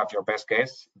you might have your best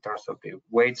guess in terms of the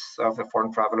weights of the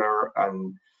foreign traveler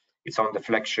and its own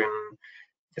deflection,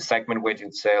 the segment weight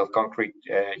itself, concrete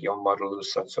young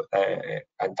modulus,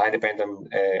 and time-dependent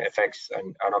effects,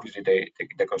 and obviously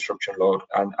the construction load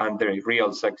and the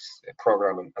real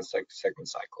program and segment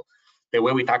cycle. The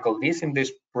way we tackle this in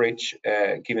this bridge,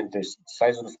 given the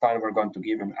size of the span we're going to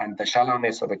give them and the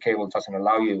shallowness of the cable doesn't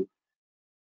allow you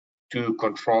to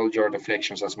control your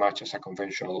deflections as much as a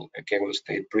conventional cable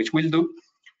stayed bridge will do,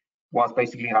 was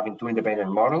basically having two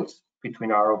independent models between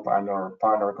AROP and our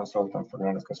partner consultant,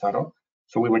 Fernandez Casado.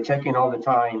 So we were checking all the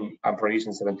time and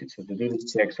producing sensitivity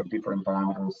checks of different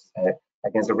parameters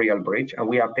against the real bridge, and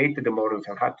we updated the models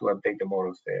and had to update the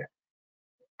models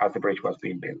as the bridge was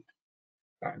being built.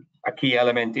 A key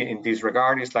element in this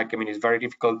regard is it's very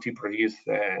difficult to produce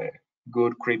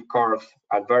good creep curves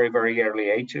at very, very early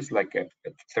ages, like at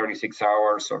 36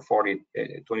 hours or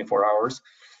 24 hours.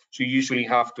 So you usually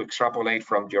have to extrapolate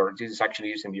from this is actually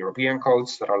using the European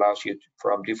codes that allows you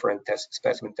from different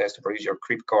specimen tests to produce your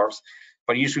creep curves.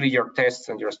 But usually your tests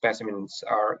and your specimens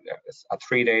are at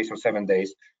 3 days or 7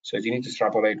 days. So you need to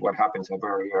extrapolate what happens at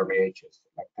very early ages,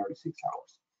 like 36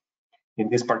 hours. In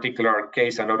this particular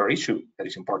case, another issue that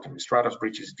is important with stratus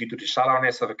bridges, due to the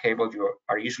shallowness of the cable, you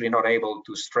are usually not able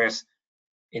to stress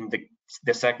in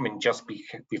the segment just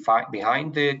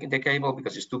behind the cable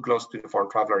because it's too close to the foreign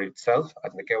traveler itself,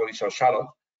 and the cable is so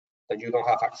shallow that you don't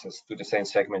have access to the same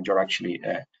segment you're actually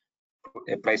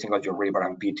placing on your rebar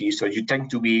and PT. So you tend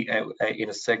to be in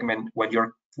a segment when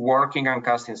you're working on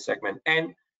casting segment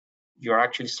N, you're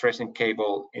actually stressing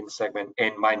cable in segment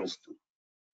N-2.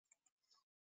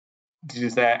 This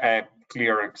is a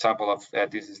clear example of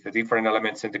this is the different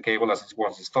elements in the cable as it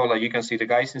was installed. You can see the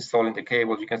guys installing the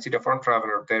cable. You can see the front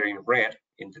traveler there in red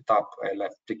in the top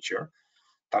left picture.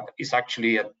 That is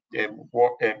actually at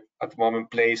the moment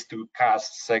placed to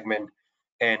cast segment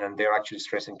N, and they're actually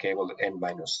stressing cable at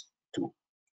N-2.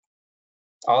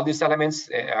 All these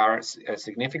elements are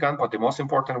significant, but the most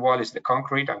important one is the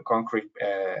concrete and concrete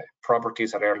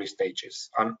properties at early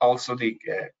stages, and also the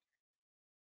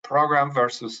program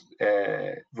versus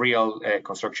real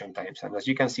construction times. And as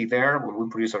you can see there, when we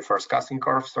produce our first casting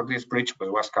curves for this bridge, but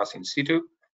it was cast in situ,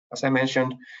 as I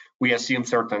mentioned, we assume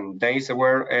certain days that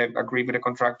were agreed with the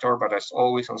contractor, but as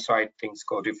always on site, things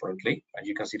go differently. And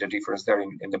you can see the difference there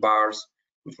in the bars,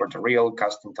 which were the real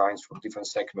casting times for different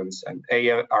segments, and A,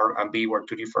 R, and B were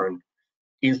two different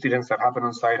incidents that happened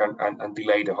on site and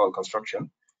delayed the whole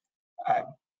construction.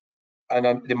 And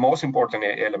then the most important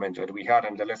element that we had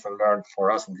and the lesson learned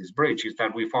for us in this bridge is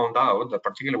that we found out that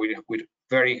particularly with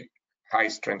very high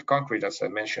strength concrete, as I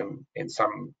mentioned in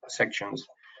some sections,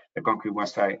 the concrete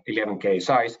was 11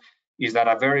 KSI, is that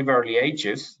at very early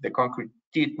ages, the concrete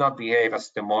did not behave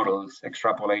as the models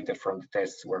extrapolated from the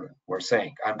tests were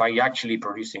saying. And by actually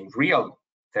producing real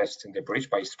tests in the bridge,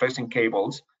 by stressing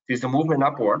cables, this is the movement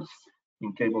upwards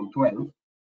in cable 12,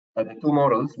 the two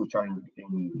models, which are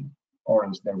in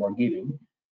orange that were given,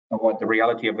 and what the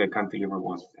reality of the cantilever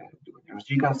was doing. As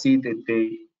you can see, that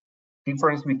the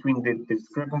difference between the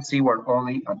discrepancy were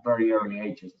only at very early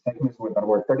ages. Segments that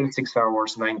were 36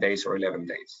 hours, 9 days, or 11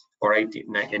 days, or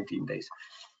 18 days.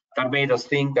 That made us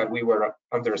think that we were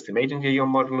underestimating the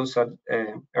young modulus at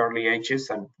early ages,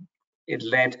 and it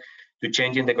led to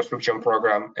changing the construction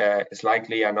program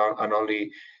slightly and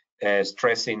only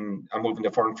stressing and moving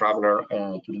the foreign traveler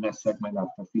to the next segment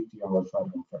after 50 hours rather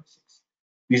than 36.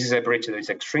 This is a bridge that is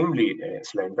extremely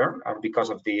slender, and because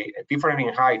of the difference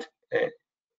in height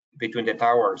between the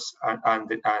towers and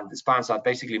the spans, that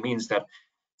basically means that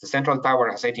the central tower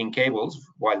has 18 cables,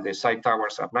 while the side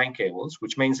towers have 9 cables,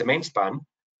 which means the main span,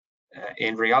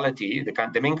 in reality,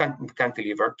 the main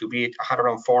cantilever to be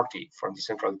 140 from the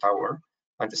central tower,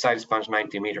 and the side spans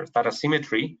 90 meters. That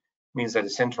asymmetry means that the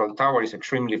central tower is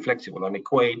extremely flexible and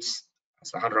equates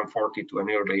as 140 to a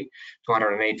nearly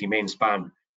 280 main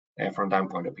span from that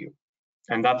point of view.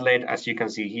 And that led, as you can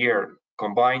see here,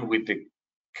 combined with the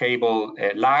cable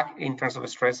lag in terms of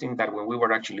stressing, that when we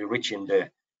were actually reaching the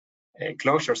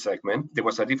closure segment, there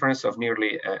was a difference of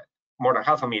nearly more than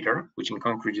half a meter, which in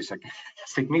concrete is a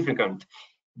significant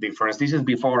difference. This is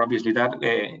before, obviously, that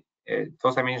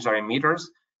those dimensions are in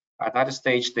meters. At that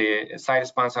stage, the side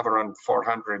spans have around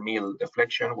 400 mil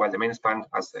deflection, while the main span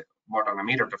has more than a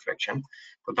meter deflection.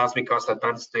 But that's because at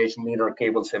that stage, neither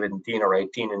cable 17 or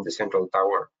 18 in the central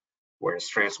tower were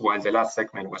stressed, while the last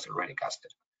segment was already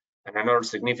casted. And another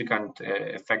significant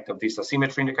effect of this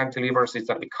asymmetry in the cantilevers is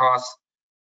that because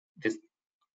these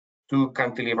two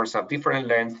cantilevers have different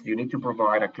lengths, you need to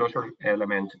provide a closure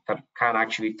element that can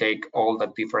actually take all the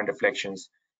different deflections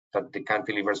that the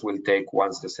cantilevers will take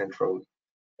once the central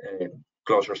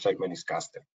closure segment is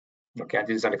casted. Okay,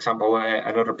 this is an example,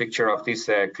 another picture of this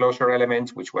closure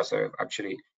element, which was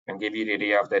actually can give you the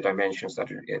idea of the dimensions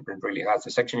that it really has.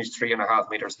 The section is 3.5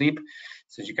 meters deep,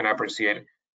 so you can appreciate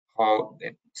how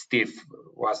stiff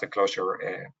was the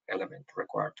closure element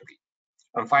required to be.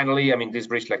 And finally, I mean, this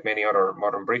bridge, like many other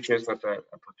modern bridges, has a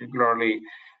particularly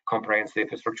comprehensive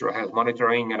structural health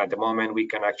monitoring. And at the moment, we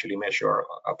can actually measure,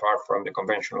 apart from the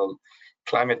conventional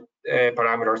climate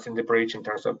parameters in the bridge in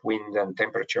terms of wind and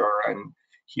temperature and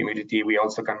humidity, we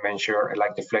also can measure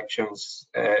like deflections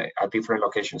at different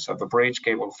locations of the bridge,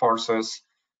 cable forces,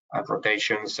 and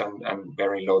rotations, and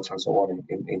bearing loads, and so on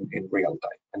in real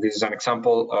time. And this is an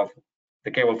example of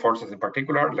the cable forces in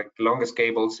particular, like the longest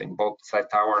cables in both side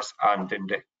towers and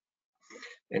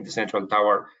in the central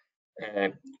tower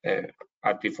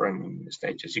at different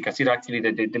stages. You can see that actually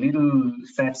the little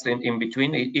sets in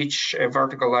between. Each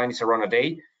vertical line is around a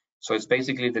day. So it's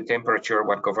basically the temperature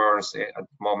what governs at the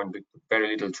moment with very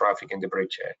little traffic in the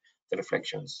bridge, the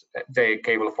reflections, the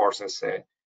cable forces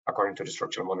according to the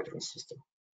structural monitoring system.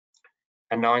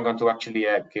 And now I'm going to actually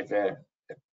give the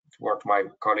word to my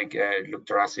colleague Luke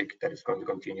Tarasic, that is going to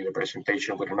continue the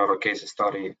presentation with another case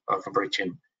study of a bridge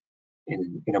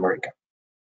in America.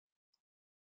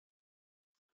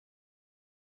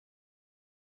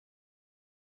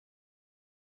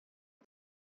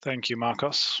 Thank you,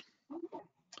 Marcos.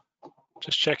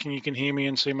 Just checking you can hear me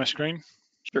and see my screen.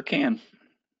 Sure can.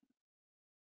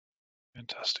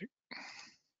 Fantastic.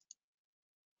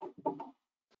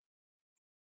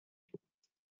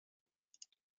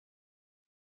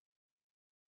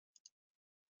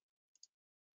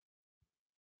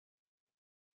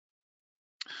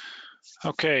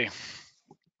 Okay,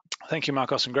 thank you,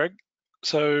 Marcos and Greg.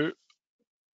 So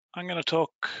I'm going to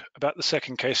talk about the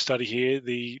second case study here,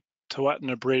 the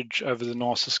Tawatina Bridge over the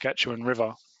North Saskatchewan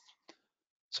River.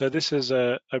 So this is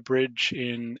a bridge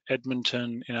in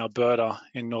Edmonton in Alberta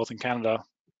in northern Canada.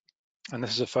 And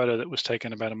this is a photo that was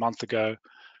taken about a month ago,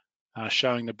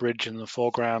 showing the bridge in the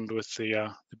foreground with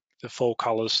the fall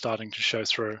colors starting to show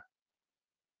through.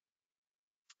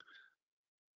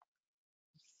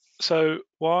 So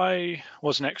why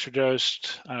was an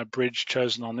extradosed bridge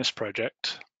chosen on this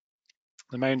project?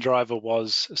 The main driver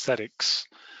was aesthetics.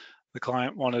 The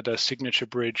client wanted a signature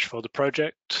bridge for the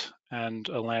project and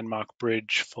a landmark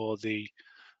bridge for the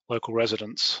local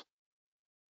residents.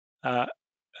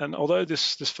 And although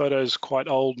this photo is quite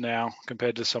old now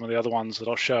compared to some of the other ones that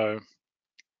I'll show,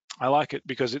 I like it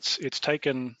because it's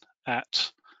taken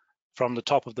from the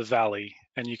top of the valley,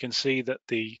 and you can see that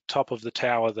the top of the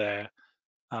tower there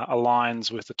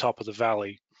aligns with the top of the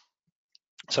valley.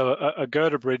 So a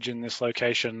girder bridge in this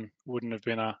location wouldn't have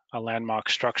been a landmark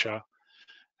structure,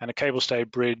 and a cable stay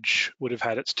bridge would have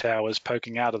had its towers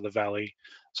poking out of the valley,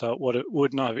 so it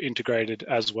would not have integrated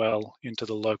as well into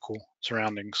the local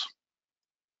surroundings.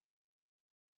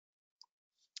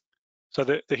 So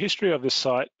the history of this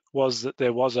site was that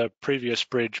there was a previous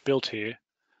bridge built here,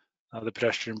 the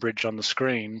pedestrian bridge on the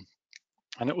screen,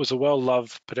 and it was a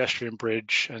well-loved pedestrian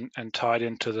bridge and tied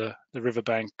into the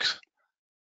riverbanks.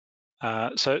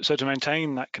 So to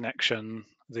maintain that connection,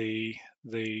 the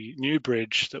new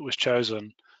bridge that was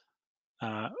chosen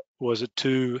was a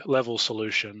two-level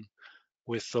solution,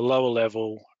 with the lower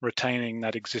level retaining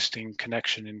that existing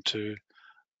connection into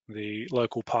the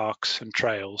local parks and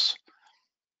trails.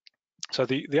 So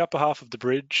the upper half of the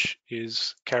bridge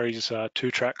carries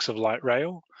 2 tracks of light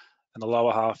rail, and the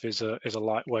lower half is a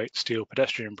lightweight steel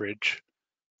pedestrian bridge.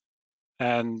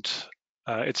 And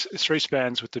it's 3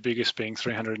 spans, with the biggest being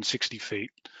 360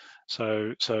 feet.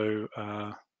 So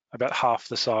about half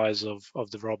the size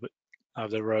of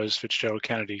the Rose Fitzgerald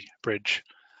Kennedy Bridge.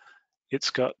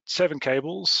 It's got 7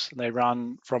 cables, and they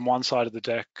run from one side of the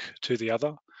deck to the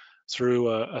other through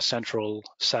a central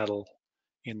saddle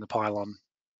in the pylon.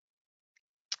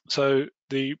 So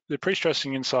the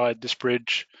pre-stressing inside this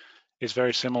bridge is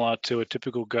very similar to a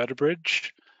typical girder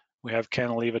bridge. We have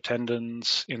cantilever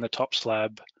tendons in the top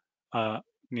slab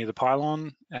near the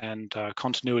pylon, and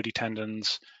continuity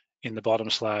tendons in the bottom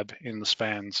slab in the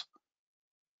spans.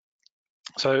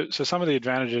 So some of the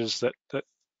advantages that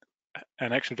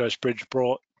an extradosed bridge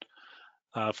brought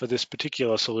for this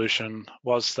particular solution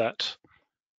was that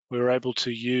we were able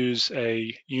to use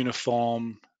a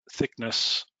uniform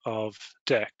thickness of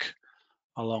deck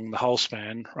along the whole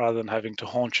span, rather than having to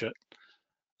haunch it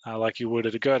like you would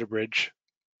at a girder bridge,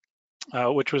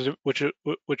 which was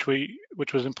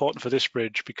important for this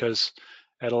bridge, because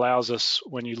it allows us,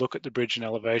 when you look at the bridge in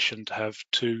elevation, to have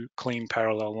two clean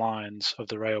parallel lines of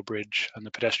the rail bridge and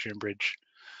the pedestrian bridge.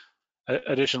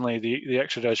 Additionally, the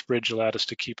extradosed bridge allowed us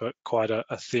to keep quite a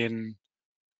thin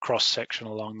cross section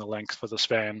along the length of the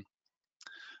span.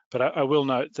 But I will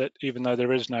note that even though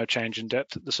there is no change in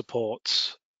depth at the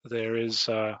supports, there is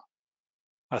a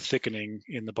thickening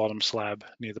in the bottom slab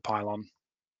near the pylon.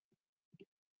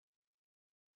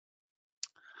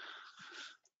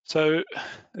 So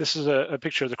this is a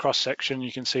picture of the cross section.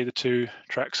 You can see the two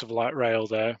tracks of light rail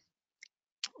there.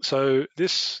 So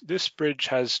this bridge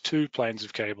has two planes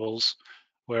of cables,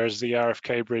 whereas the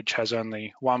RFK bridge has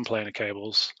only one plane of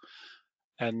cables.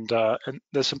 And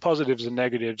there's some positives and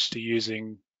negatives to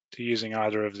using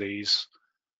either of these.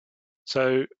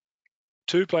 So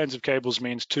two planes of cables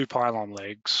means two pylon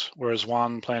legs, whereas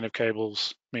one plane of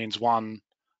cables means one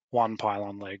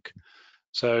pylon leg.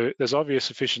 So there's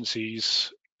obvious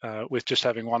efficiencies with just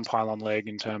having one pylon leg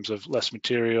in terms of less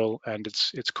material, and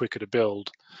it's quicker to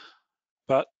build.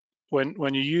 But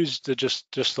when you use just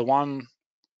the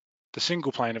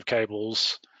single plane of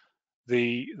cables,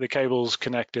 the cables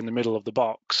connect in the middle of the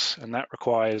box, and that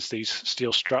requires these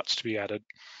steel struts to be added.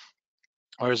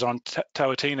 Whereas on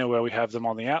Tawatina, where we have them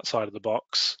on the outside of the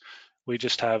box, we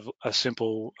just have a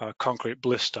simple concrete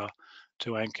blister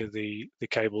to anchor the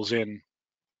cables in.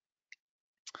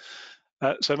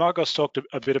 So Marcos talked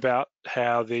a bit about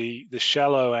how the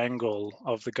shallow angle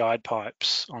of the guide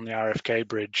pipes on the RFK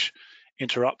bridge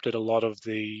interrupted a lot of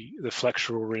the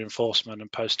flexural reinforcement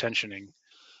and post-tensioning.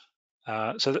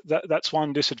 So that's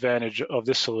one disadvantage of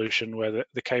this solution, where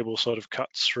the cable sort of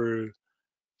cuts through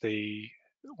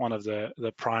one of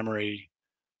the primary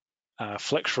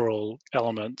flexural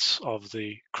elements of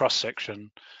the cross section.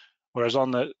 Whereas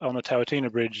on the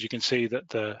Tawatina bridge, you can see that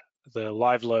the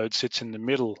live load sits in the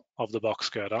middle of the box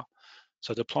girder.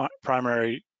 So the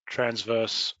primary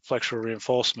transverse flexural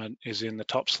reinforcement is in the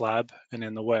top slab and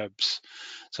in the webs.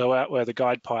 So out where the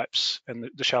guide pipes and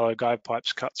the shallow guide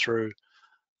pipes cut through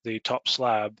the top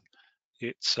slab,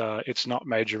 it's not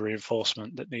major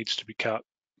reinforcement that needs to be cut.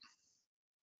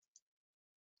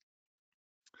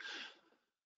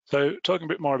 So talking a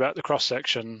bit more about the cross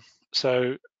section.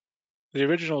 So the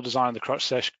original design of the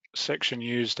cross section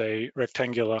used a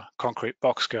rectangular concrete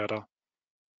box girder.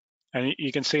 And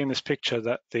you can see in this picture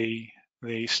that the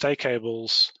stay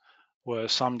cables were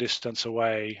some distance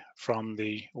away from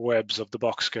the webs of the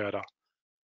box girder.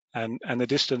 And the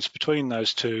distance between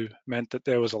those two meant that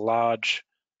there was a large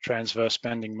transverse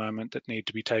bending moment that needed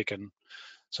to be taken.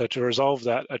 So to resolve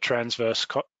that, a transverse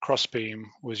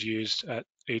crossbeam was used at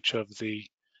each of the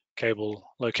cable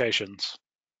locations.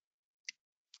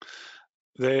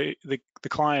 The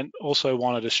client also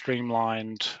wanted a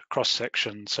streamlined cross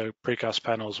section, so precast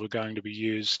panels were going to be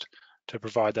used to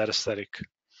provide that aesthetic.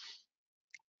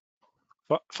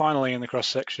 But finally, in the cross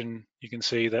section, you can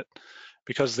see that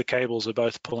because the cables are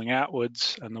both pulling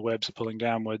outwards and the webs are pulling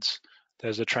downwards,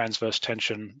 there's a transverse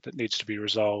tension that needs to be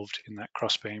resolved in that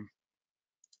crossbeam.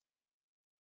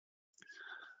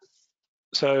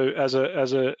 So as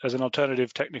an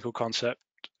alternative technical concept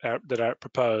that I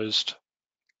proposed,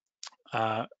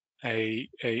 a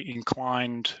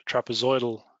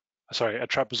trapezoidal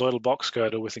box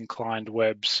girder with inclined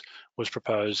webs was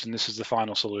proposed, and this is the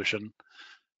final solution.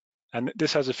 And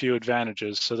this has a few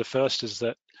advantages. So the first is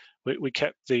that we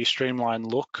kept the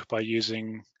streamlined look by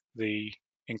using the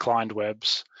inclined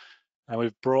webs, and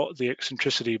we've brought the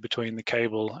eccentricity between the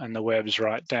cable and the webs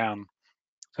right down.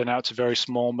 So now it's a very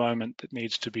small moment that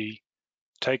needs to be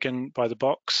taken by the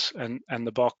box, and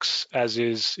the box as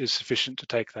is sufficient to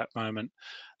take that moment.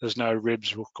 There's no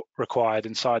ribs required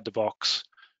inside the box,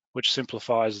 which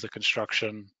simplifies the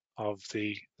construction of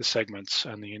the segments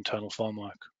and the internal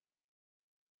formwork.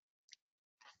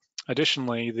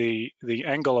 Additionally, the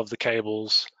angle of the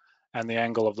cables and the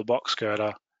angle of the box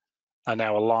girder are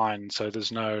now aligned, so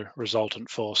there's no resultant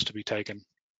force to be taken.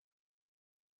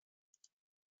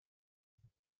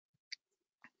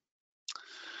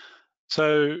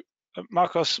 So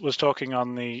Marcos was talking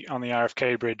on the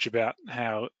RFK bridge about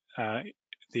how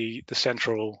the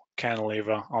central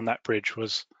cantilever on that bridge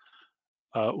was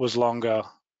longer,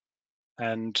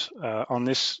 and on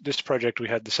this project we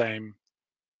had the same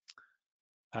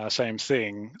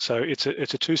thing. So it's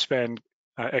a two-span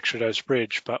extradosed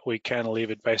bridge, but we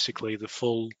cantilevered basically the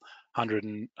full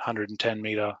 110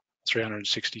 meter,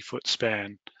 360 foot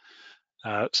span.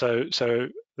 So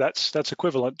that's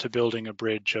equivalent to building a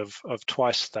bridge of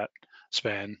twice that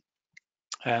span.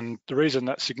 And the reason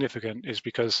that's significant is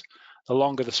because the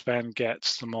longer the span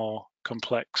gets, the more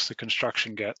complex the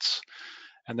construction gets,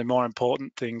 and the more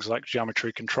important things like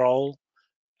geometry control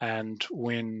and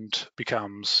wind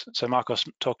becomes. So Marcos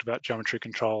talked about geometry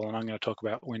control, and I'm going to talk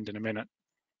about wind in a minute.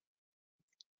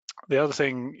 The other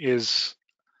thing is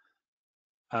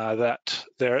that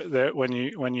when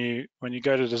you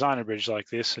go to design a bridge like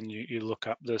this and you look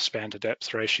up the span to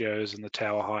depth ratios and the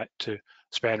tower height to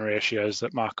span ratios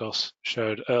that Marcos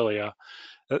showed earlier,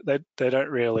 they don't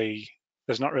really,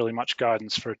 there's not really much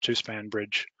guidance for a two-span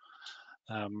bridge.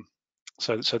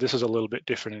 So this is a little bit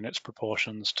different in its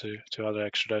proportions to other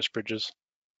extradosed bridges.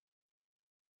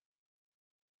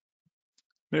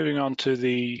 Moving on to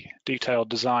the detailed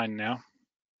design now.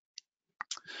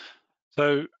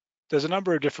 So there's a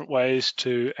number of different ways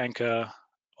to anchor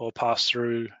or pass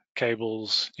through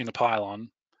cables in a pylon,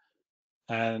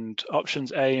 and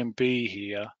options A and B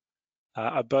here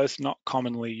are both not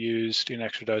commonly used in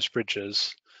extradosed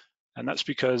bridges, and that's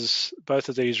because both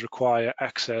of these require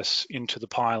access into the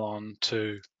pylon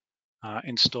to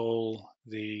install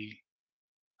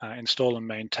and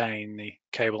maintain the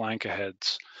cable anchor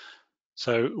heads.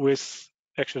 So with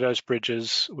extradosed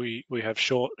bridges, we have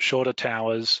shorter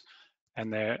towers,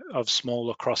 and they're of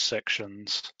smaller cross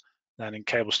sections than in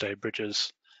cable stayed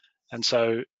bridges. And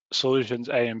so solutions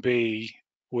A and B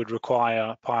would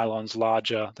require pylons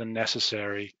larger than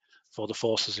necessary for the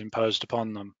forces imposed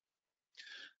upon them.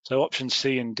 So options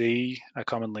C and D are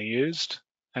commonly used,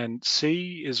 and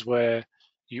C is where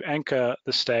you anchor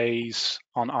the stays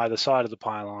on either side of the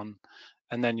pylon,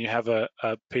 and then you have a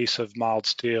piece of mild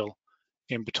steel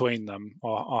in between them,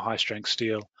 or high strength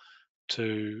steel,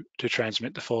 to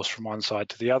transmit the force from one side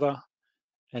to the other.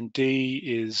 And D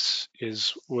is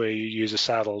where you use a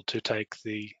saddle to take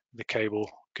the cable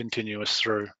continuous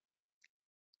through.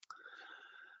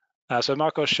 So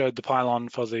Marcos showed the pylon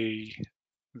for the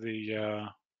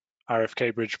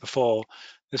RFK bridge before.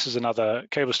 This is another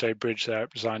cable stayed bridge that I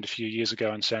designed a few years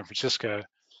ago in San Francisco,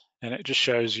 and it just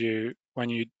shows you when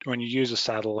you use a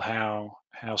saddle how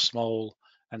small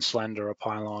and slender a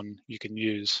pylon you can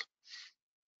use.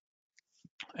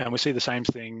 And we see the same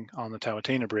thing on the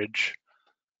Tawatina bridge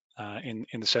in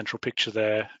the central picture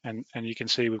there, and you can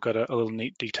see we've got a little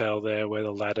neat detail there where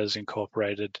the ladder's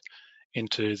incorporated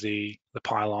into the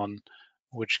pylon,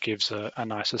 which gives a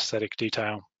nice aesthetic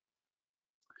detail.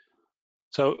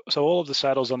 So all of the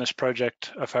saddles on this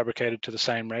project are fabricated to the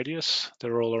same radius.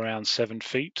 They're all around 7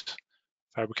 feet,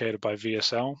 fabricated by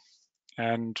VSL.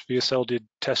 And VSL did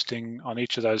testing on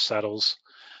each of those saddles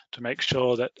to make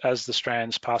sure that as the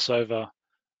strands pass over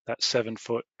that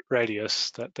 7-foot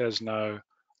radius, that there's no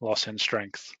loss in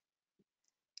strength.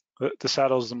 The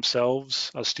saddles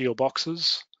themselves are steel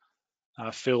boxes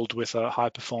filled with a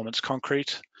high-performance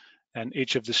concrete, and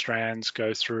each of the strands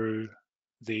go through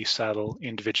the saddle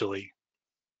individually.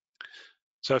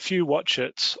 So a few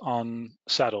watchets on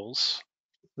saddles.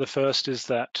 The first is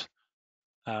that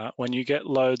when you get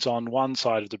loads on one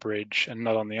side of the bridge and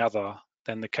not on the other,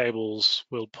 then the cables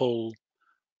will pull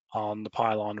on the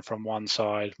pylon from one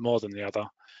side more than the other,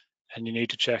 and you need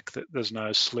to check that there's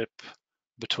no slip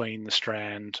between the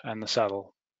strand and the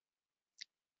saddle.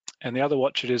 And the other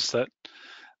watchet is that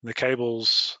the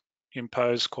cables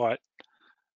impose quite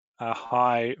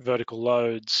high vertical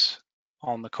loads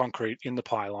on the concrete in the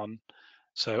pylon.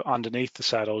 So underneath the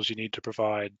saddles, you need to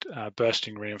provide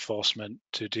bursting reinforcement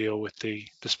to deal with the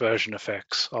dispersion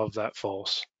effects of that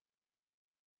force.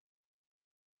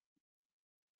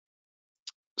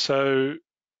 So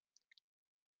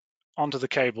onto the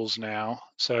cables now.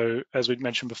 So as we'd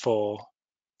mentioned before,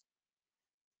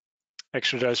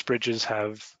 extradosed bridges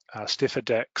have stiffer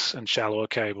decks and shallower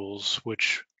cables,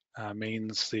 which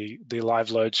means the live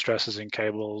load stresses in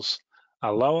cables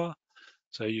are lower,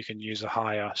 so you can use a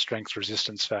higher strength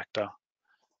resistance factor.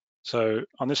 So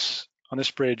on this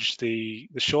bridge, the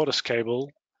shortest cable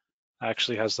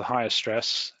actually has the highest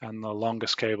stress, and the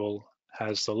longest cable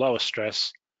has the lowest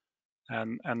stress,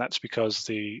 and that's because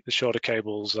the shorter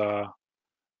cables are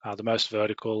the most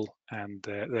vertical, and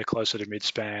they're closer to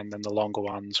mid-span than the longer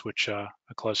ones, which are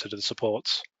closer to the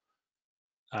supports.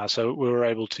 So we were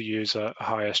able to use a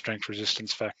higher strength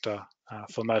resistance factor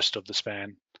for most of the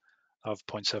span of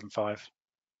 0.75.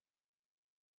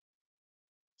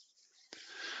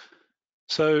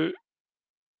 So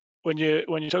when you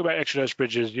talk about extradosed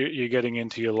bridges, you're getting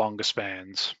into your longer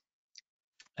spans,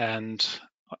 and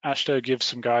AASHTO gives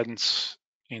some guidance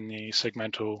in the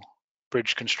segmental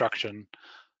bridge construction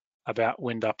about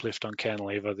wind uplift on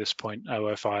cantilever, this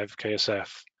 0.005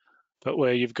 KSF. But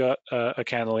where you've got a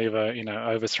cantilever,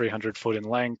 over 300 foot in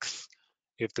length,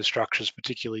 if the structure is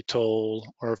particularly tall,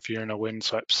 or if you're in a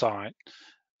windswept site,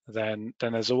 then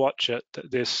there's a watchet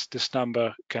that this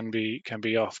number can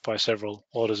be off by several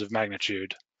orders of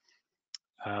magnitude.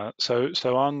 So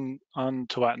on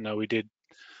Tawatina, we did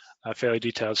a fairly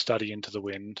detailed study into the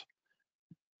wind.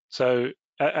 So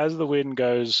as the wind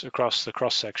goes across the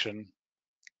cross section,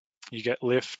 you get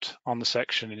lift on the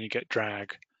section and you get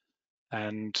drag.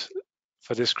 And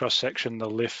for this cross section, the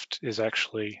lift is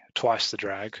actually twice the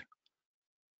drag.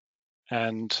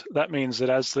 And that means that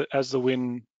as the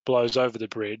wind blows over the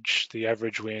bridge, the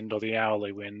average wind or the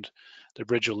hourly wind, the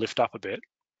bridge will lift up a bit.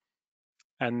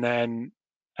 And then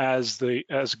as a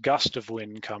gust of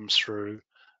wind comes through,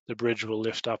 the bridge will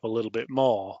lift up a little bit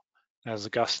more. As the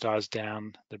gust dies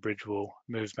down, the bridge will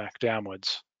move back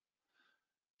downwards.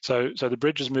 So the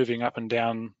bridge is moving up and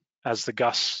down as the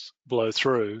gusts blow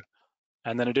through,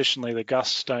 and then additionally, the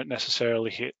gusts don't necessarily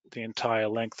hit the entire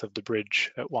length of the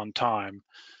bridge at one time.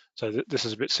 So this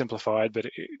is a bit simplified, but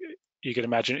you can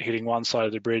imagine it hitting one side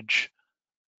of the bridge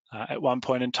at one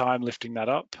point in time, lifting that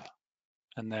up,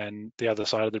 and then the other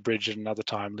side of the bridge at another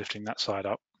time, lifting that side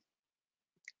up.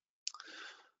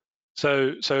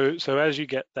 So as you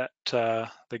get that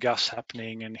the gusts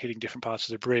happening and hitting different parts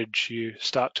of the bridge, you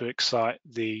start to excite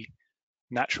the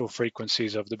natural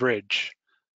frequencies of the bridge.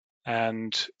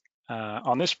 And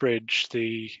on this bridge,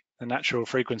 the natural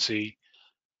frequency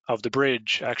of the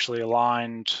bridge actually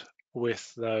aligned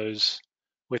with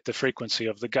the frequency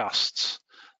of the gusts.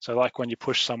 So like when you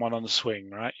push someone on the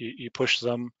swing, right? You push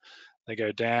them, they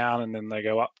go down, and then they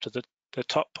go up to the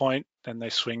top point, then they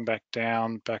swing back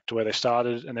down, back to where they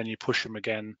started, and then you push them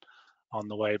again on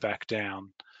the way back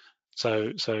down.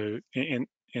 So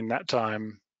in that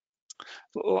time,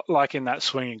 like in that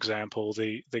swing example,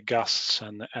 the gusts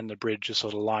and the bridge are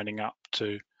sort of lining up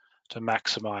to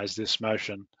maximize this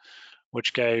motion,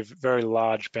 which gave very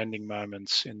large bending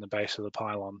moments in the base of the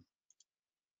pylon.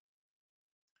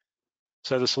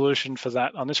 So the solution for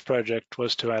that on this project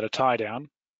was to add a tie down,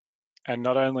 and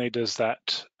not only does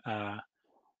that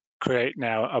create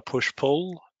now a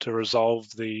push-pull to resolve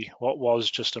what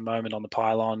was just a moment on the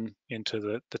pylon into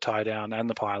the tie down and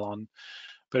the pylon,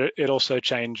 but it also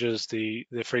changes the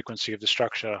frequency of the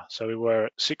structure. So we were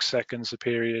at 6 seconds a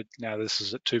period, now this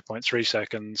is at 2.3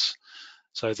 seconds.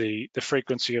 So the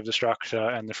frequency of the structure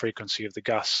and the frequency of the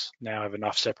gusts now have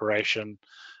enough separation,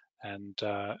 and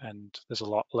there's a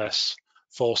lot less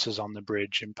forces on the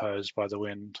bridge imposed by the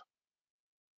wind.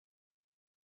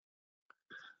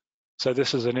 So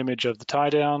this is an image of the tie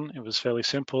down. It was fairly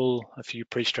simple, a few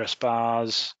pre-stressed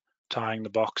bars, tying the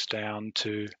box down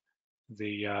to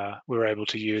we were able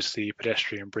to use the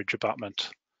pedestrian bridge abutment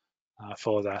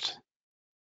for that.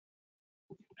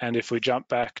 And if we jump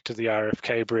back to the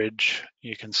RFK bridge,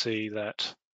 you can see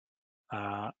that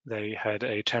they had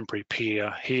a temporary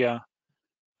pier here,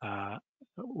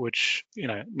 which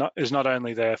is not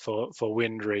only there for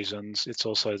wind reasons, it's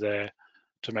also there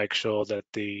to make sure that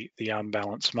the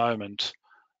unbalanced moment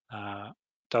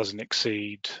doesn't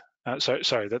exceed.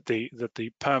 That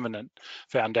the permanent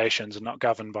foundations are not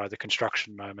governed by the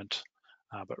construction moment,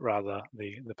 but rather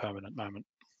the permanent moment.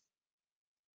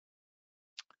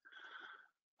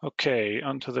 Okay,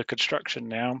 onto the construction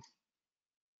now.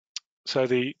 So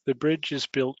the bridge is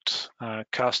built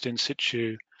cast in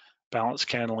situ balanced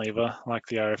cantilever like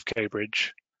the RFK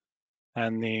bridge,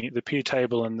 and the pier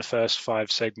table and the first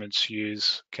 5 segments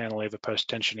use cantilever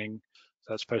post-tensioning.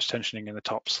 So that's post-tensioning in the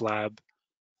top slab,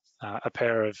 a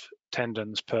pair of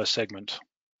tendons per segment.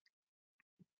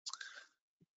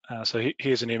 So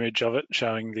here's an image of it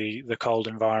showing the cold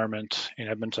environment in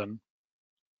Edmonton.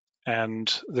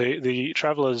 And the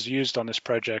travellers used on this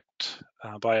project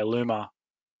by Illuma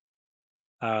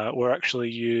were actually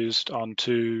used on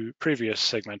 2 previous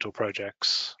segmental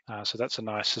projects. So that's a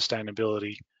nice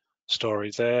sustainability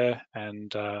story there,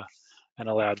 and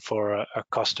allowed for a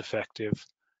cost-effective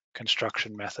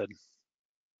construction method.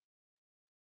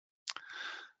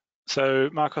 So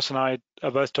Marcos and I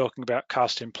are both talking about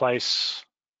cast-in-place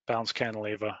balanced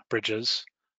cantilever bridges,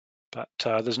 but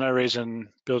there's no reason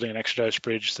building an extradosed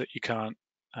bridge that you can't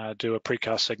do a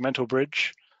precast segmental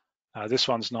bridge. This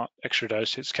one's not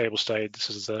extradosed, it's cable stayed. This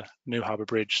is the New Harbour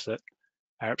Bridge that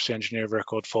ASBI engineer of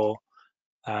record for,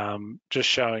 just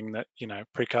showing that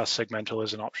precast segmental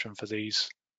is an option for these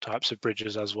types of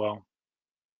bridges as well.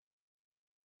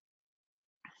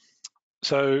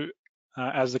 So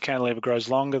as the cantilever grows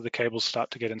longer, the cables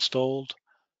start to get installed,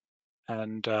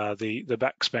 and the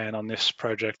backspan on this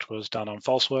project was done on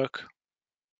false work.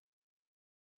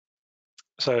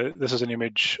 So this is an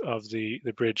image of the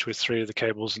bridge with 3 of the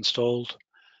cables installed.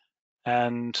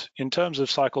 And in terms of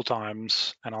cycle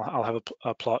times, and I'll have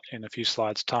a plot in a few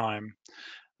slides' time,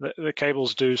 the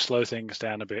cables do slow things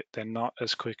down a bit. They're not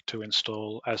as quick to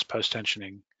install as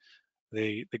post-tensioning.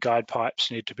 The guide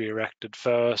pipes need to be erected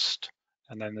first,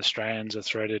 and then the strands are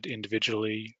threaded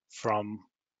individually from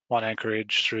one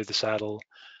anchorage through the saddle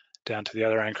down to the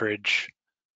other anchorage,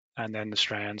 and then the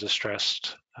strands are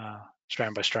stressed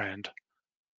strand by strand.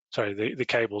 Sorry, the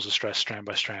cables are stressed strand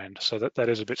by strand. So that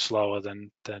is a bit slower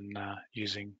than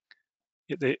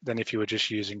if you were just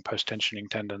using post-tensioning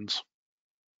tendons.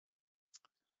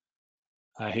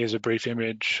 Here's a brief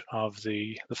image of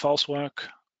the false work.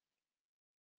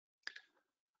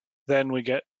 Then we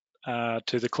get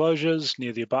to the closures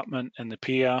near the abutment and the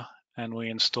pier, and we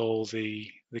install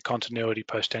the continuity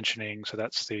post-tensioning. So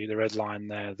that's the red line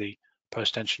there, the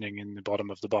post-tensioning in the bottom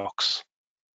of the box.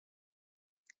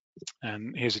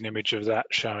 And here's an image of that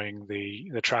showing the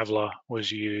traveller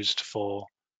was used for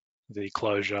the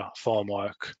closure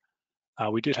formwork.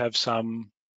 We did have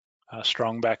some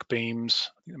strong back beams.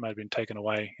 I think they might have been taken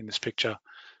away in this picture,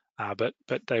 but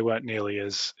they weren't nearly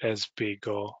as big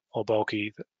or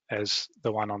bulky as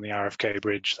the one on the RFK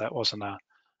bridge. That wasn't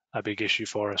a big issue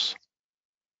for us.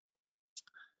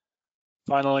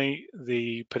 Finally,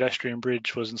 the pedestrian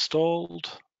bridge was installed,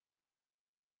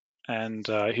 and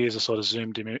here's a sort of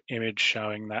zoomed image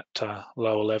showing that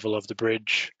lower level of the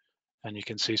bridge, and you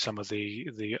can see some of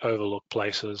the overlook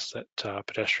places that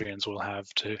pedestrians will have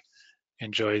to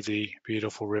enjoy the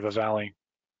beautiful river valley.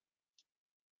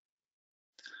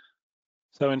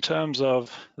 So in terms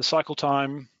of the cycle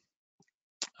time,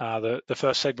 the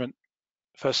first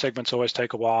segments always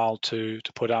take a while to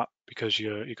put up, because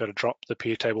you've got to drop the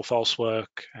pier table false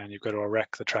work, and you've got to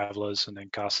erect the travellers and then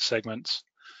cast the segments.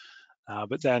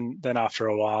 But then after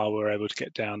a while, we're able to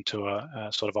get down to a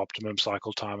sort of optimum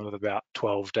cycle time of about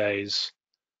 12 days.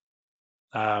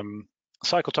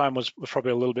 Cycle time was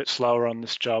probably a little bit slower on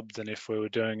this job than if we were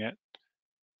doing it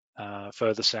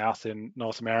further south in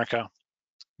North America,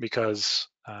 because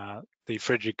the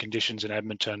frigid conditions in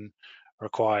Edmonton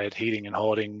required heating and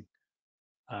hoarding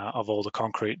of all the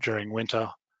concrete during winter,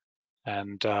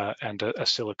 and a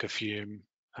silica fume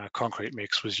concrete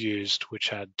mix was used, which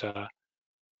had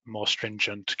more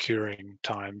stringent curing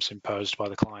times imposed by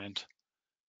the client.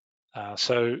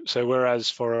 So whereas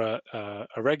for a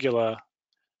regular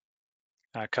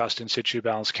cast in situ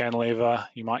balanced cantilever,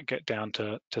 you might get down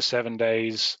to 7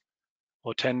 days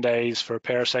or 10 days for a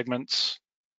pair of segments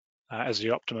as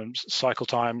the optimum cycle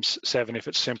times, 7 if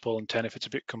it's simple and 10 if it's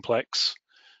a bit complex.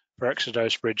 For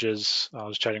extradosed bridges, I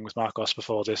was chatting with Marcos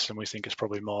before this, and we think it's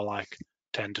probably more like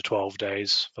 10 to 12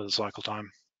 days for the cycle time.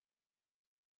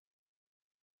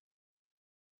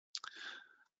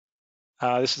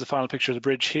 This is the final picture of the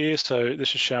bridge here. So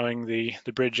this is showing the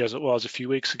bridge as it was a few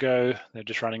weeks ago. They're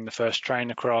just running the first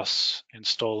train across,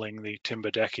 installing the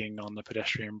timber decking on the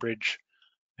pedestrian bridge,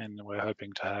 and we're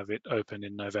hoping to have it open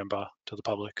in November to the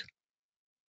public.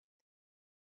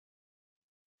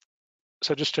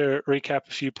 So just to recap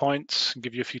a few points and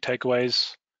give you a few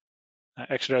takeaways.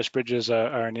 Extradosed bridges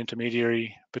are an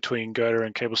intermediary between girder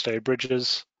and cable-stayed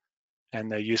bridges,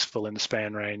 and they're useful in the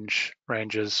span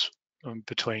ranges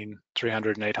between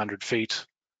 300 and 800 feet.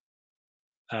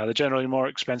 They're generally more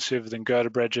expensive than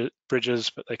girder bridges,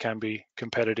 but they can be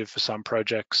competitive for some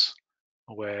projects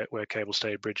where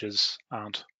cable-stayed bridges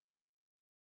aren't.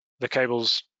 The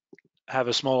cables have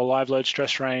a smaller live load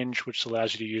stress range, which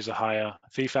allows you to use a higher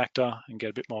fee factor and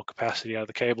get a bit more capacity out of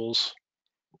the cables.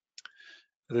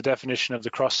 The definition of the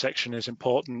cross section is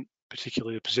important,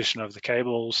 particularly the position of the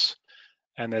cables.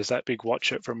 And there's that big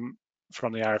watcher from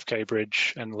the RFK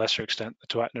bridge, and to a lesser extent the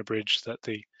Tawatina bridge, that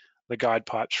the guide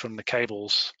pipes from the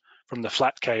cables, from the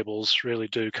flat cables, really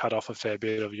do cut off a fair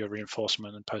bit of your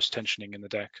reinforcement and post-tensioning in the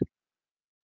deck.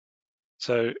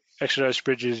 So extradosed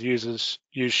bridges use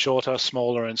shorter,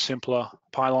 smaller and simpler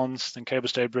pylons than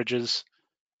cable-stayed bridges,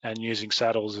 and using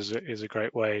saddles is a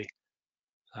great way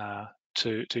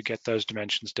to get those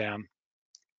dimensions down.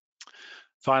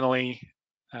 Finally,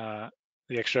 the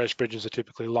extradosed bridges are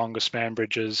typically longer span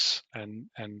bridges, and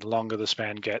the longer the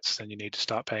span gets, then you need to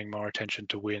start paying more attention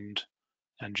to wind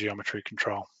and geometry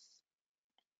control.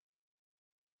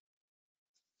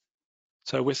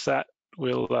 So with that,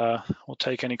 we'll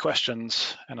take any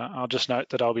questions, and I'll just note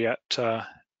that I'll be at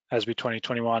ASBI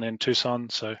 2021 in Tucson,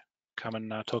 so come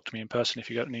and talk to me in person if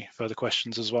you've got any further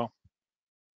questions as well.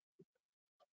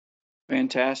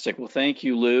 Fantastic. Well, thank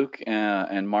you, Luke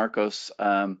and Marcos.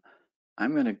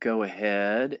 I'm going to go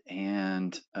ahead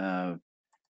and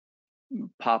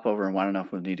pop over, and I don't know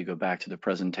if we'll need to go back to the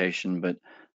presentation, but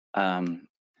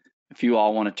if you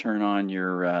all want to turn on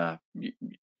your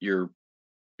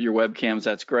webcams,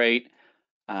 that's great.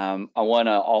 I want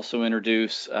to also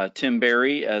introduce Tim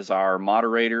Berry as our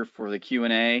moderator for the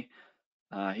Q&A.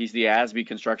 He's the ASBI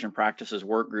Construction Practices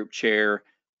Workgroup Chair.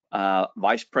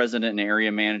 Vice President and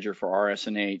Area Manager for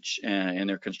RS&H in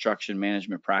their construction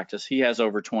management practice. He has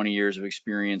over 20 years of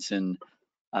experience in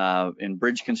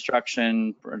bridge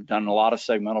construction, done a lot of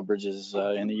segmental bridges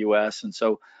in the U.S. And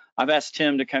so I've asked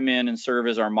Tim to come in and serve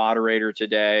as our moderator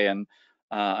today. And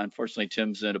unfortunately,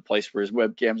 Tim's in a place where his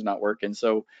webcam's not working.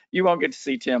 So you won't get to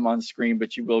see Tim on screen,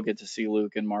 but you will get to see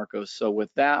Luke and Marcos. So with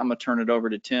that, I'm gonna turn it over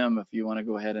to Tim if you wanna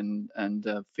go ahead and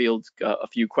field a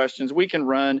few questions. We can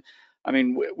run, I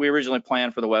mean, we originally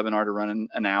planned for the webinar to run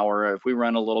an hour. If we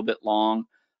run a little bit long,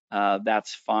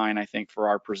 that's fine, I think, for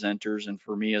our presenters and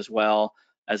for me as well.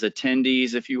 As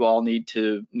attendees, if you all need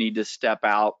to step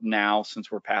out now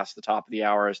since we're past the top of the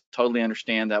hour, I totally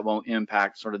understand that won't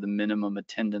impact sort of the minimum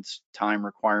attendance time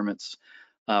requirements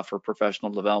for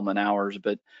professional development hours,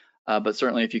 but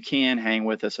certainly if you can hang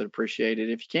with us, I'd appreciate it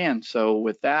if you can. So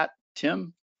with that,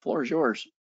 Tim, floor is yours.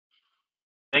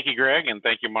 Thank you, Greg, and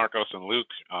thank you, Marcos and Luke.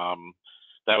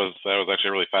 That was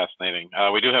actually really fascinating.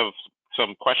 We do have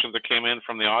some questions that came in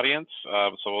from the audience,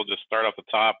 so we'll just start off the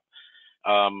top.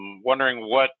 Wondering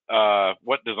what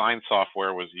design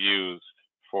software was used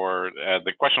for,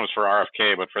 the question was for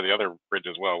RFK, but for the other bridge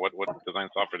as well, what design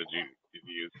software did you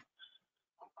use?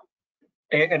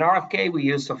 In RFK, we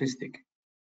use Sophistic.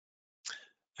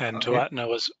 And Tawatina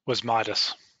was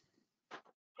Midas.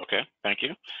 Okay, thank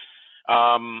you.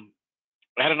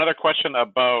 I had another question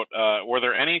about, were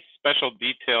there any special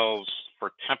details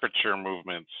for temperature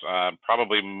movements?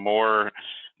 Probably more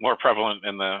prevalent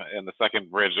in the second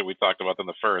bridge that we talked about than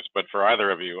the first, but for either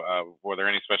of you, were there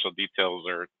any special details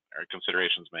or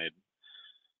considerations made?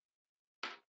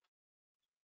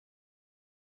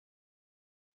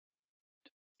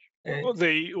 Well,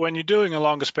 when you're doing a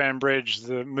longer span bridge,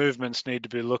 the movements need to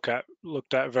be looked at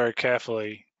very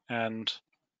carefully, and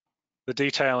the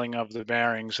detailing of the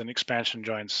bearings and expansion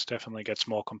joints definitely gets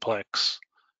more complex.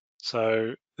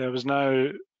 So there was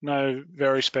no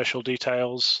very special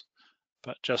details,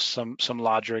 but just some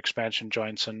larger expansion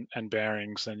joints and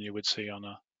bearings than you would see on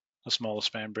a smaller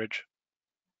span bridge.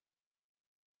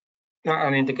 Yeah,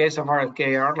 and in the case of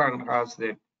RFK, Ireland has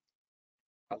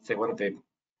I'd say one of the,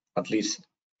 at least,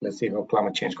 let's see how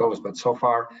climate change goes, but so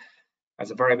far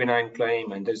has a very benign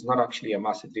climate, and there's not actually a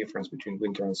massive difference between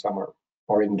winter and summer,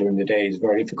 or even during the day. It's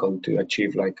very difficult to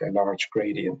achieve like a large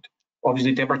gradient.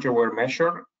 Obviously, temperature were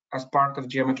measured as part of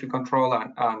geometry control,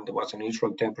 and there was a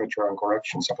neutral temperature and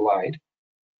corrections applied,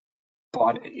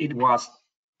 but it was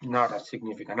not as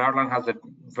significant. Ireland has a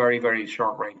very, very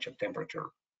short range of temperature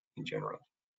in general.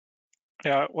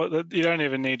 Yeah, well, you don't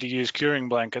even need to use curing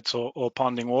blankets or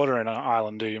ponding water in an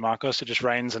island, do you, Marcos? It just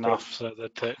rains enough so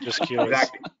that it just cures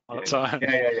Exactly. on its own.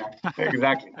 Yeah.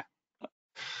 Exactly.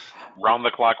 Round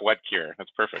the clock wet cure. That's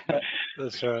perfect.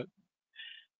 That's right.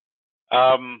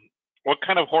 What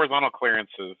kind of horizontal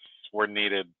clearances were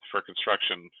needed for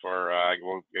construction for,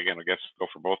 well, again, I guess go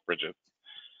for both bridges?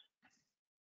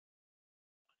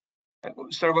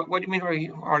 So what do you mean by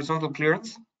horizontal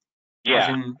clearance?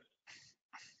 Yeah.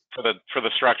 For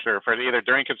the structure, for either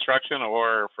during construction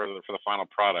or for the final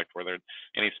product, were there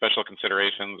any special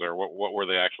considerations, or what were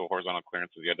the actual horizontal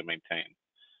clearances you had to maintain?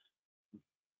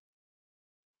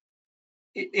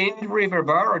 In River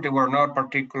Barrow, there were no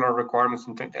particular requirements.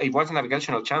 It was a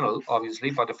navigational channel,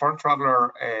 obviously, but the front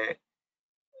traveler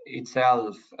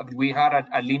itself, we had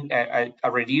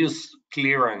a reduced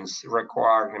clearance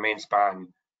required in the main span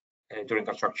during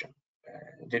construction.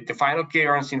 The final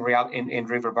clearance in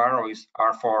River Barrow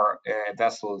are for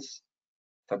vessels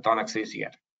that don't exist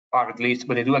yet, or at least,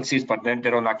 but they do exist, but then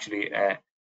they don't actually, they're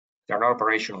not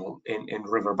operational in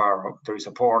River Barrow. There is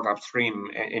a port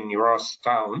upstream in Ross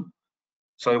town,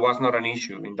 so it was not an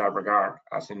issue in that regard,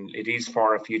 as in it is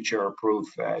for a future-proof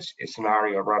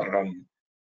scenario rather than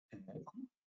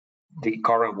the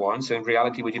current ones. In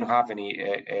reality, we didn't have any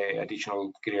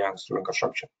additional clearance during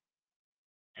construction.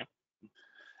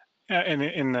 Yeah,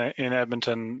 in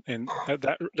Edmonton,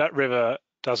 that river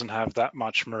doesn't have that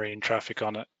much marine traffic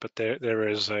on it, but there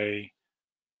is I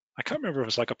can't remember if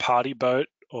it's like a party boat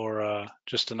or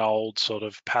just an old sort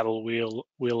of paddle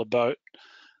wheeler boat,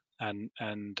 and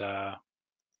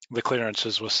the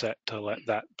clearances were set to let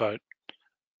that boat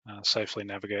safely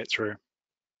navigate through.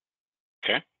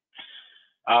 Okay.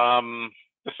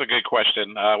 This is a good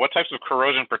question. What types of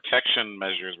corrosion protection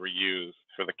measures were used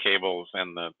for the cables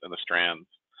and the strands?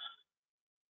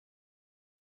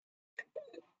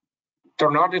 They're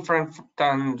not different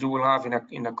than you will have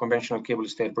in a conventional cable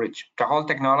stayed bridge. The whole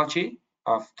technology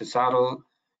of the saddle,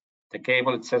 the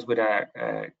cable, it says with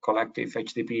a collective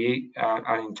HDPE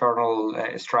and internal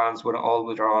strands with all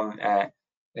with their own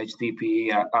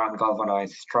HDPE and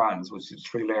galvanized strands, which is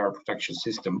a 3-layer protection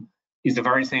system. is the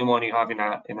very same one you have in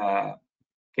a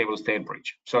cable stayed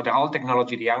bridge. So the whole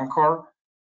technology, the anchor,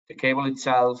 the cable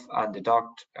itself, and the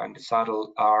duct and the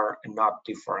saddle are not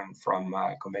different from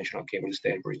conventional cable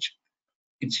stayed bridge.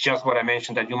 It's just what I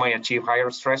mentioned, that you might achieve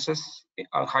higher stresses,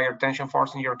 higher tension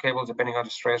force in your cable, depending on the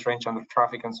stress range on the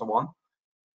traffic and so on.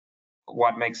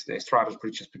 What makes the Extradosed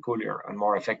bridges peculiar and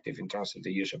more effective in terms of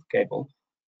the use of cable.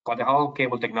 But the whole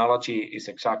cable technology is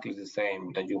exactly the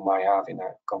same that you might have in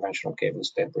a conventional cable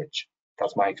stayed bridge.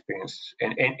 That's my experience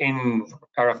in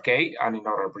RFK and in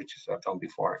other bridges I've done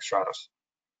before, Extradosed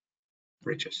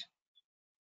bridges.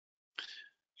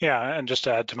 Yeah, and just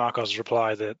to add to Marcos'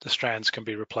 reply, that the strands can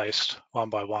be replaced one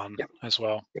by one as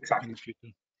well in the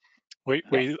future.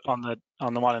 We on the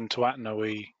one in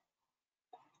Tawatina,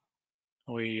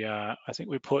 I think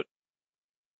we put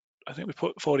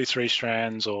 43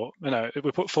 strands, or no,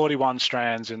 we put 41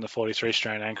 strands in the 43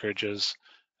 strand anchorages,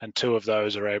 and 2 of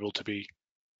those are able to be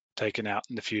taken out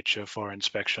in the future for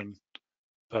inspection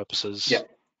purposes. Yeah.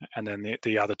 And then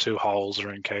the other 2 holes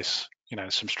are in case, you know,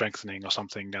 some strengthening or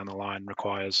something down the line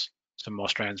requires some more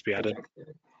strands be added.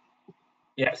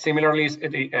 Yeah, similarly,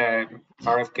 the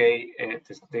RFK,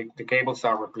 the cables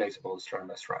are replaceable strand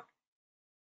by strand.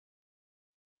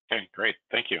 Okay, great,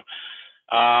 thank you.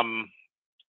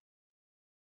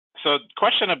 So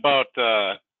question about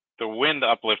the wind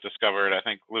uplift discovered. I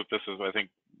think, Luke, this is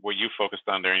what you focused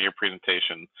on during your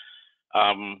presentation.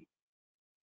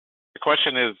 The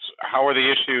question is, how were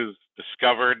the issues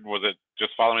discovered? Was it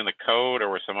just following the code, or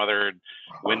were some other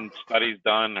wind studies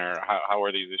done, or how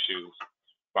were these issues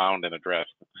found and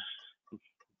addressed?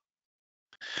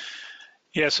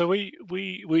 Yeah, so we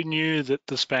knew that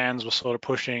the spans were sort of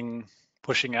pushing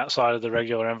outside of the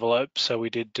regular envelope, so we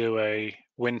did do a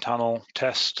wind tunnel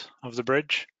test of the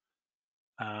bridge.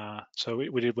 So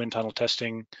we did wind tunnel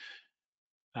testing.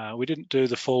 We didn't do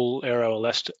the full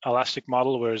aeroelastic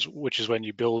model, which is when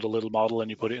you build a little model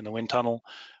and you put it in the wind tunnel.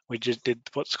 We just did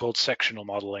what's called sectional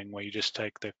modeling, where you just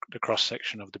take the cross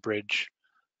section of the bridge,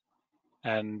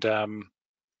 and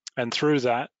through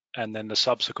that, and then the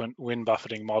subsequent wind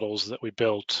buffeting models that we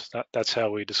built, that's how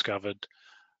we discovered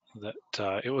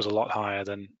that it was a lot higher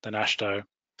than AASHTO.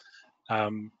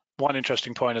 One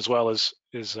interesting point as well is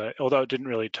although it didn't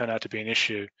really turn out to be an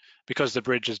issue, because the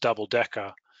bridge is double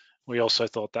decker, we also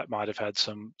thought that might have had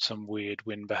some weird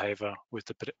wind behavior with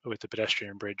the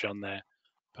pedestrian bridge on there,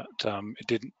 but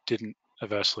it didn't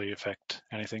adversely affect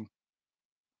anything.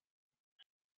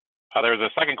 There was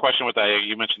a second question with that.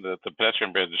 You mentioned the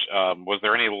pedestrian bridge. Was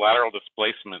there any lateral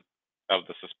displacement of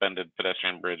the suspended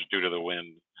pedestrian bridge due to the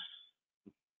wind?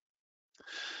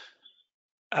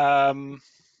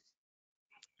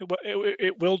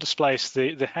 It will displace.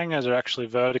 The hangers are actually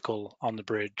vertical on the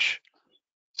bridge,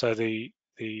 so the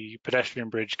pedestrian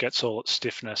bridge gets all its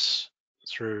stiffness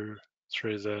through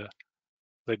the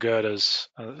girders,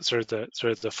 through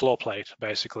the floor plate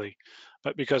basically.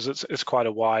 But because it's quite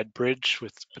a wide bridge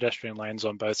with pedestrian lanes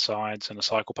on both sides and a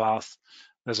cycle path,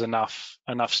 there's enough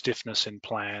stiffness in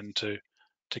plan to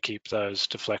keep those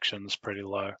deflections pretty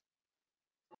low.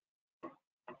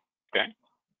 Okay.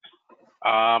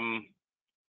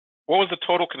 What was the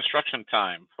total construction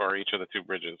time for each of the 2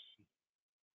 bridges?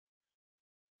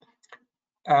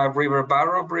 River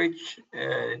Barrow Bridge,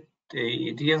 the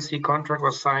DNC contract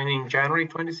was signed in January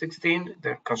 2016.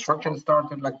 The construction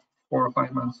started like 4 or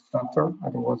 5 months after. I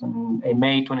think it was in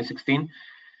May 2016,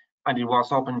 and it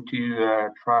was open to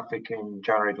traffic in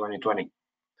January 2020.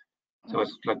 So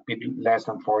it's like a bit less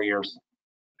than 4 years.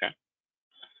 Okay.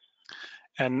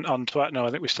 And on Tawatina, I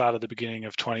think we started at the beginning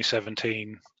of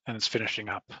 2017, and it's finishing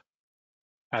up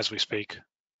as we speak.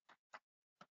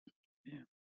 Yeah.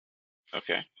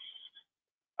 Okay.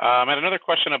 And another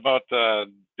question about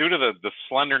due to the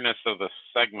slenderness of the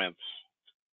segments,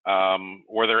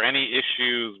 were there any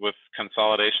issues with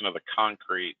consolidation of the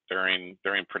concrete during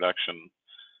production?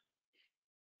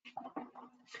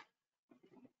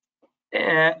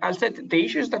 I'll say the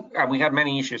issues that we had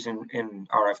many issues in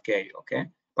RFK, okay,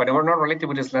 but they were not related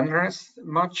with the slenderness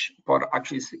much, but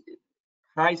actually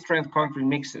high strength concrete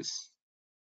mixes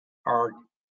are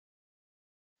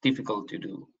difficult to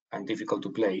do and difficult to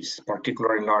place,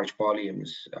 particularly in large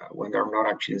volumes when they're not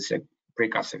actually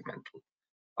precast segmental.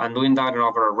 And doing that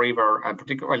over a river, and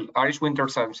particularly Irish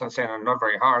winters, I'm saying, are not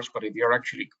very harsh, but if you're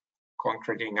actually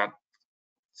concreting at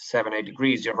 7-8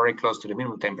 degrees, you're very close to the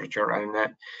minimum temperature. And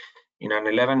in an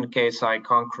 11 KSI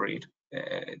concrete,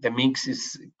 the mix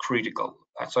is critical.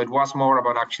 So it was more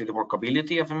about actually the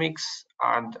workability of the mix.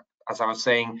 And as I was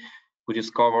saying, we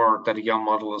discovered that the young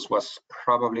modulus was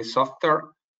probably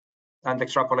softer, and the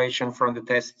extrapolation from the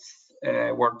tests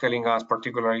were telling us,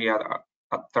 particularly at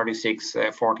at 36,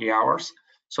 40 hours.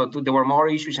 So there were more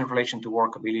issues in relation to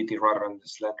workability rather than the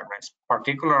slenderness,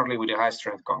 particularly with the high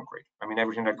strength concrete. I mean,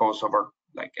 everything that goes over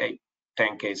like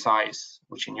 10K size,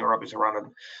 which in Europe is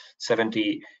around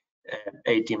 70,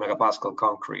 80 megapascal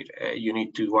concrete, you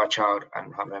need to watch out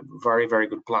and have a very, very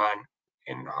good plan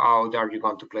in how are you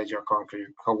going to place your concrete,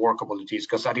 how workable it is.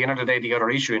 Because at the end of the day, the other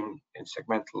issue in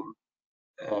segmental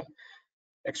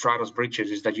Extradosed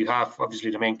bridges is that you have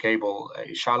obviously the main cable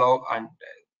shallow and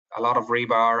a lot of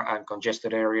rebar and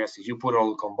congested areas. If you put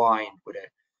all combined with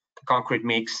a concrete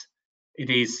mix,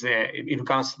 it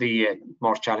becomes the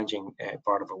more challenging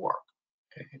part of the work,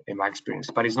 in my experience.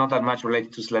 But it's not that much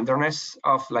related to slenderness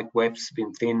of like webs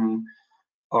being thin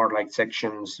or like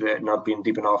sections not being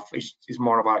deep enough. It's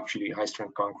more about actually high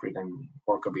strength concrete and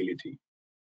workability,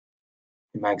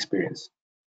 in my experience.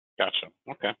 Gotcha.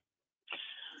 Okay.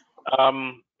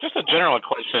 Just a general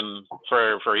question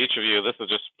for each of you. This is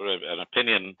just an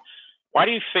opinion. Why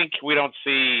do you think we don't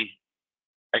see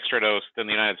Extradosed in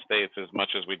the United States as much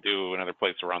as we do in other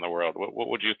places around the world? What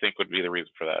would you think would be the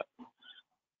reason for that?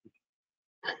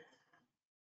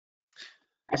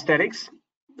 Aesthetics.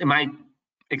 In my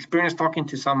experience talking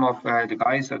to some of the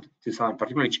guys that design,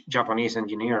 particularly Japanese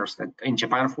engineers, that in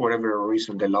Japan, for whatever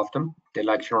reason, they love them. They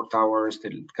like short towers, they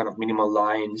kind of minimal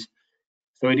lines.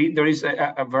 So there is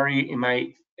a very, in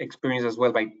my experience as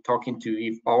well, by talking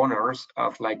to owners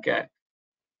of like a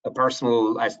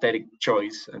personal aesthetic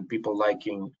choice and people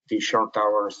liking these short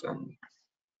towers.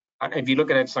 And if you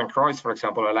look at St. Croix, for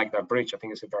example, I like that bridge. I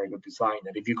think it's a very good design.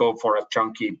 And if you go for a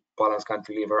chunky balance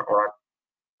cantilever or a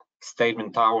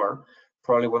statement tower,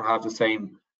 probably won't have the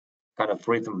same kind of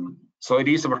rhythm. So it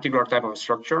is a particular type of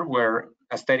structure where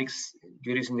aesthetics,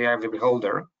 beauty is in the eye of the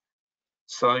beholder.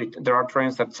 So there are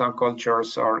trends that some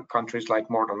cultures or countries like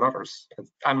more than others.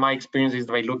 And my experience is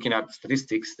by looking at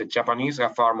statistics, the Japanese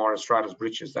have far more Extradosed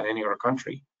bridges than any other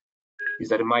country, is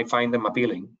that it might find them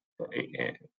appealing.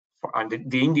 And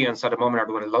the Indians at the moment are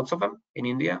doing lots of them in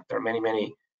India. There are many,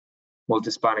 many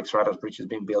multi-span Extradosed bridges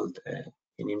being built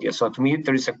in India. So to me,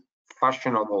 there is a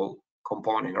fashionable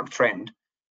component or trend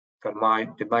that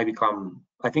might become,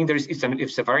 I think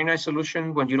it's a very nice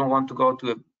solution when you don't want to go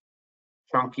to a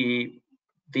chunky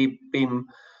deep beam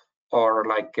or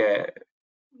like a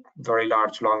very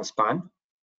large long span.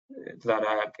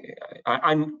 That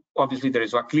and obviously there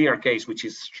is a clear case, which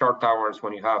is short towers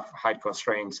when you have height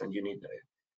constraints and you need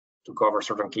to cover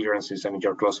certain clearances and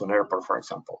you're close to an airport, for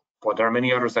example. But there are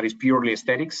many others that is purely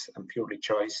aesthetics and purely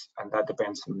choice, and that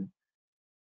depends on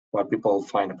what people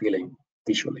find appealing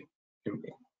visually.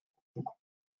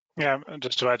 Yeah,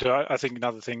 just to add to it, I think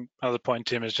another point,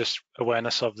 Tim, is just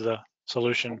awareness of the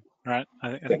solution, right?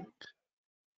 I think,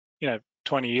 you know,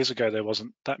 20 years ago there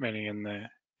wasn't that many in the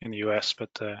US, but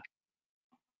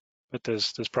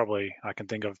there's probably, I can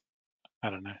think of, I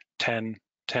don't know, 10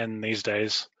 these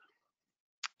days.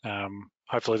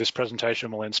 Hopefully this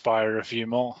presentation will inspire a few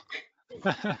more.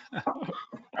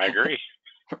 I agree.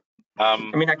 I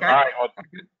mean, all right. Well,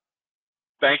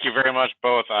 thank you very much,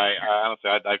 both. I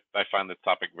honestly, I find this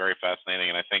topic very fascinating,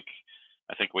 and I think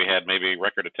we had maybe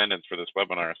record attendance for this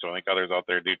webinar, so I think others out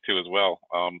there do too as well.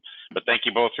 But thank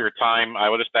you both for your time. I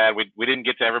will just add, we didn't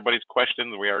get to everybody's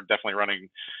questions. We are definitely running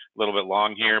a little bit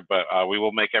long here, but we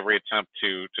will make every attempt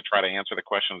to try to answer the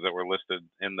questions that were listed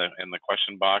in the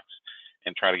question box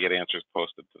and try to get answers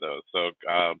posted to those. So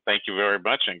thank you very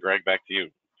much, and Greg, back to you.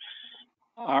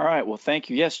 All right, well, thank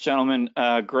you. Yes, gentlemen,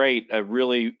 great, a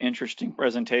really interesting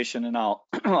presentation, and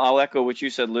I'll echo what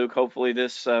you said, Luke. Hopefully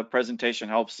this presentation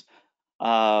helps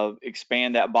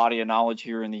expand that body of knowledge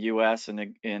here in the U.S.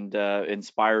 and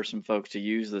inspire some folks to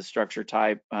use the structure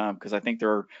type, because I think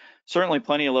there are certainly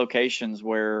plenty of locations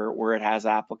where it has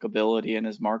applicability, and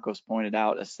as Marcos pointed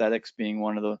out, aesthetics being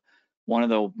one of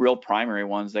the real primary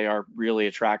ones. They are really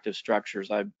attractive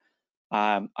structures.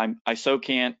 I so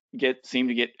can't seem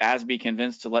to get ASBI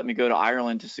convinced to let me go to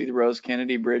Ireland to see the Rose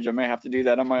Kennedy Bridge. I may have to do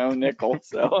that on my own nickel.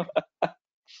 So,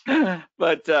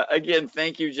 but again,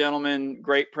 thank you, gentlemen.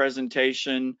 Great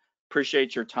presentation.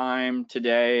 Appreciate your time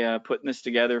today putting this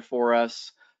together for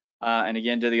us. And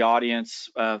again, to the audience,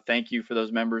 thank you for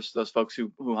those members, those folks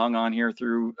who hung on here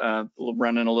through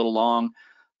running a little long.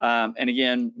 And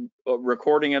again, a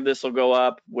recording of this will go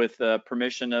up with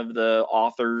permission of the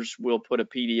authors. We'll put a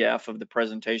PDF of the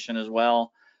presentation as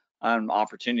well,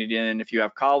 opportunity. And if you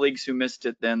have colleagues who missed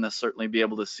it, then they'll certainly be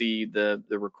able to see the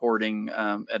recording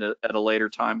at a later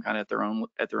time, kind of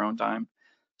at their own time.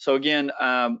 So again,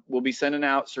 we'll be sending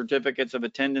out certificates of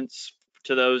attendance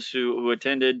to those who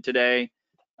attended today.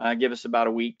 Give us about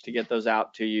a week to get those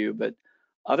out to you, but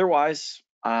otherwise,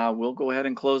 we'll go ahead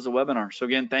and close the webinar. So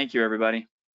again, thank you, everybody.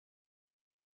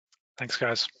 Thanks,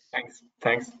 guys.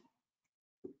 Thanks.